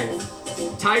tithe.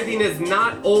 Tithing is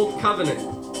not old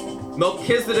covenant.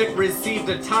 Melchizedek received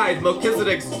a tithe.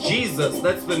 Melchizedek's Jesus.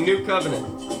 That's the new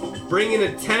covenant. Bringing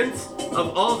a tenth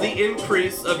of all the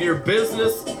increase of your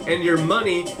business and your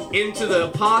money into the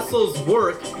apostles'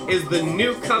 work is the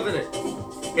new covenant.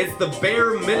 It's the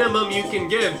bare minimum you can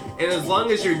give. And as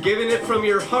long as you're giving it from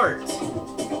your heart,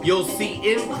 you'll see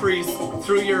increase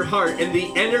through your heart and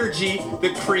the energy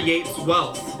that creates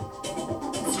wealth.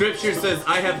 Scripture says,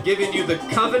 I have given you the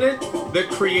covenant that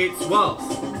creates wealth.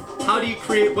 How do you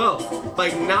create wealth? By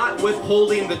not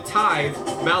withholding the tithe,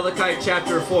 Malachi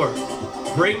chapter 4.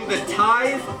 Bring the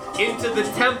tithe into the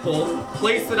temple,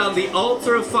 place it on the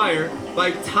altar of fire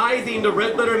by tithing to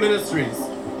Red Letter Ministries,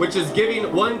 which is giving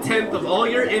 1/10 of all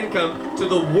your income to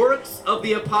the works of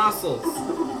the apostles.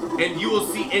 And you will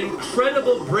see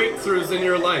incredible breakthroughs in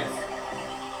your life.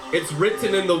 It's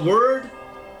written in the Word.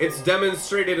 It's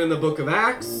demonstrated in the book of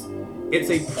Acts. It's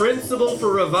a principle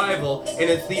for revival, and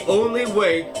it's the only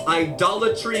way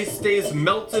idolatry stays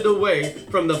melted away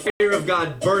from the fear of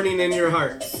God burning in your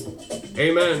hearts.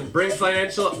 Amen. Bring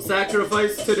financial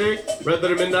sacrifice today.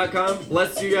 RedletterMin.com.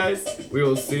 Bless you guys. We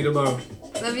will see you tomorrow.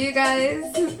 Love you guys.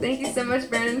 Thank you so much,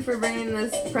 Brandon, for bringing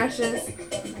this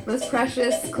most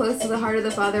precious, close to the heart of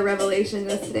the Father revelation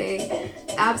to us today.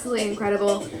 Absolutely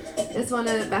incredible. Just want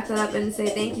to back that up and say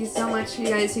thank you so much for you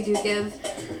guys who do give.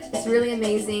 It's really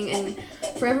amazing. And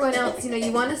for everyone else,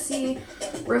 you want to see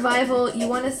revival, you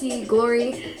want to see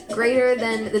glory greater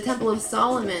than the Temple of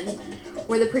Solomon,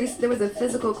 where there was a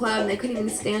physical cloud and they couldn't even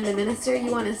stand to minister.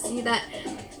 You want to see that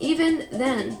even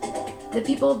then, the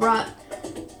people brought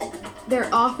their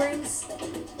offerings,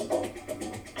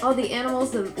 all the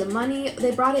animals, the money,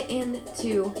 they brought it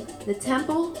into the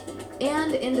temple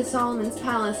and into Solomon's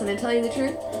palace. And I tell you the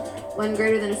truth, one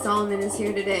greater than Solomon is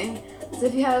here today. So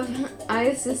if you have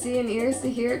eyes to see and ears to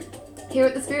hear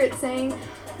what the Spirit's saying,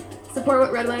 support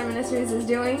what Red Letter Ministries is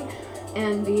doing,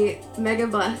 and be mega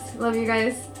blessed. Love you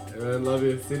guys. Amen. Love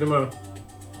you. See you tomorrow.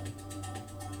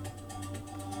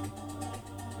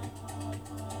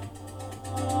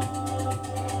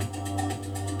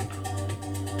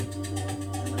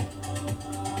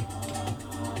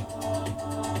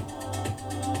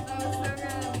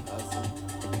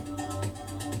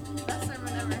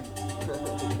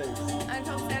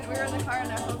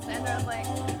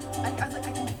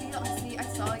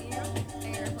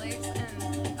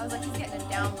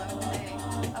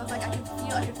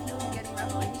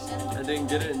 I didn't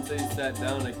get it until you sat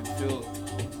down. I could feel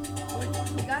like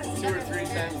 2 or 3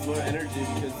 times more energy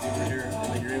because you were here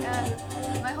in agreement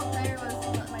with me. My whole prayer was,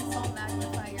 let my soul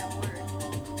magnify your word.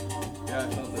 Yeah, I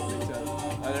felt that big time.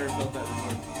 I never felt that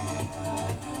before.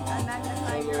 I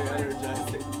magnify your word. Very energized.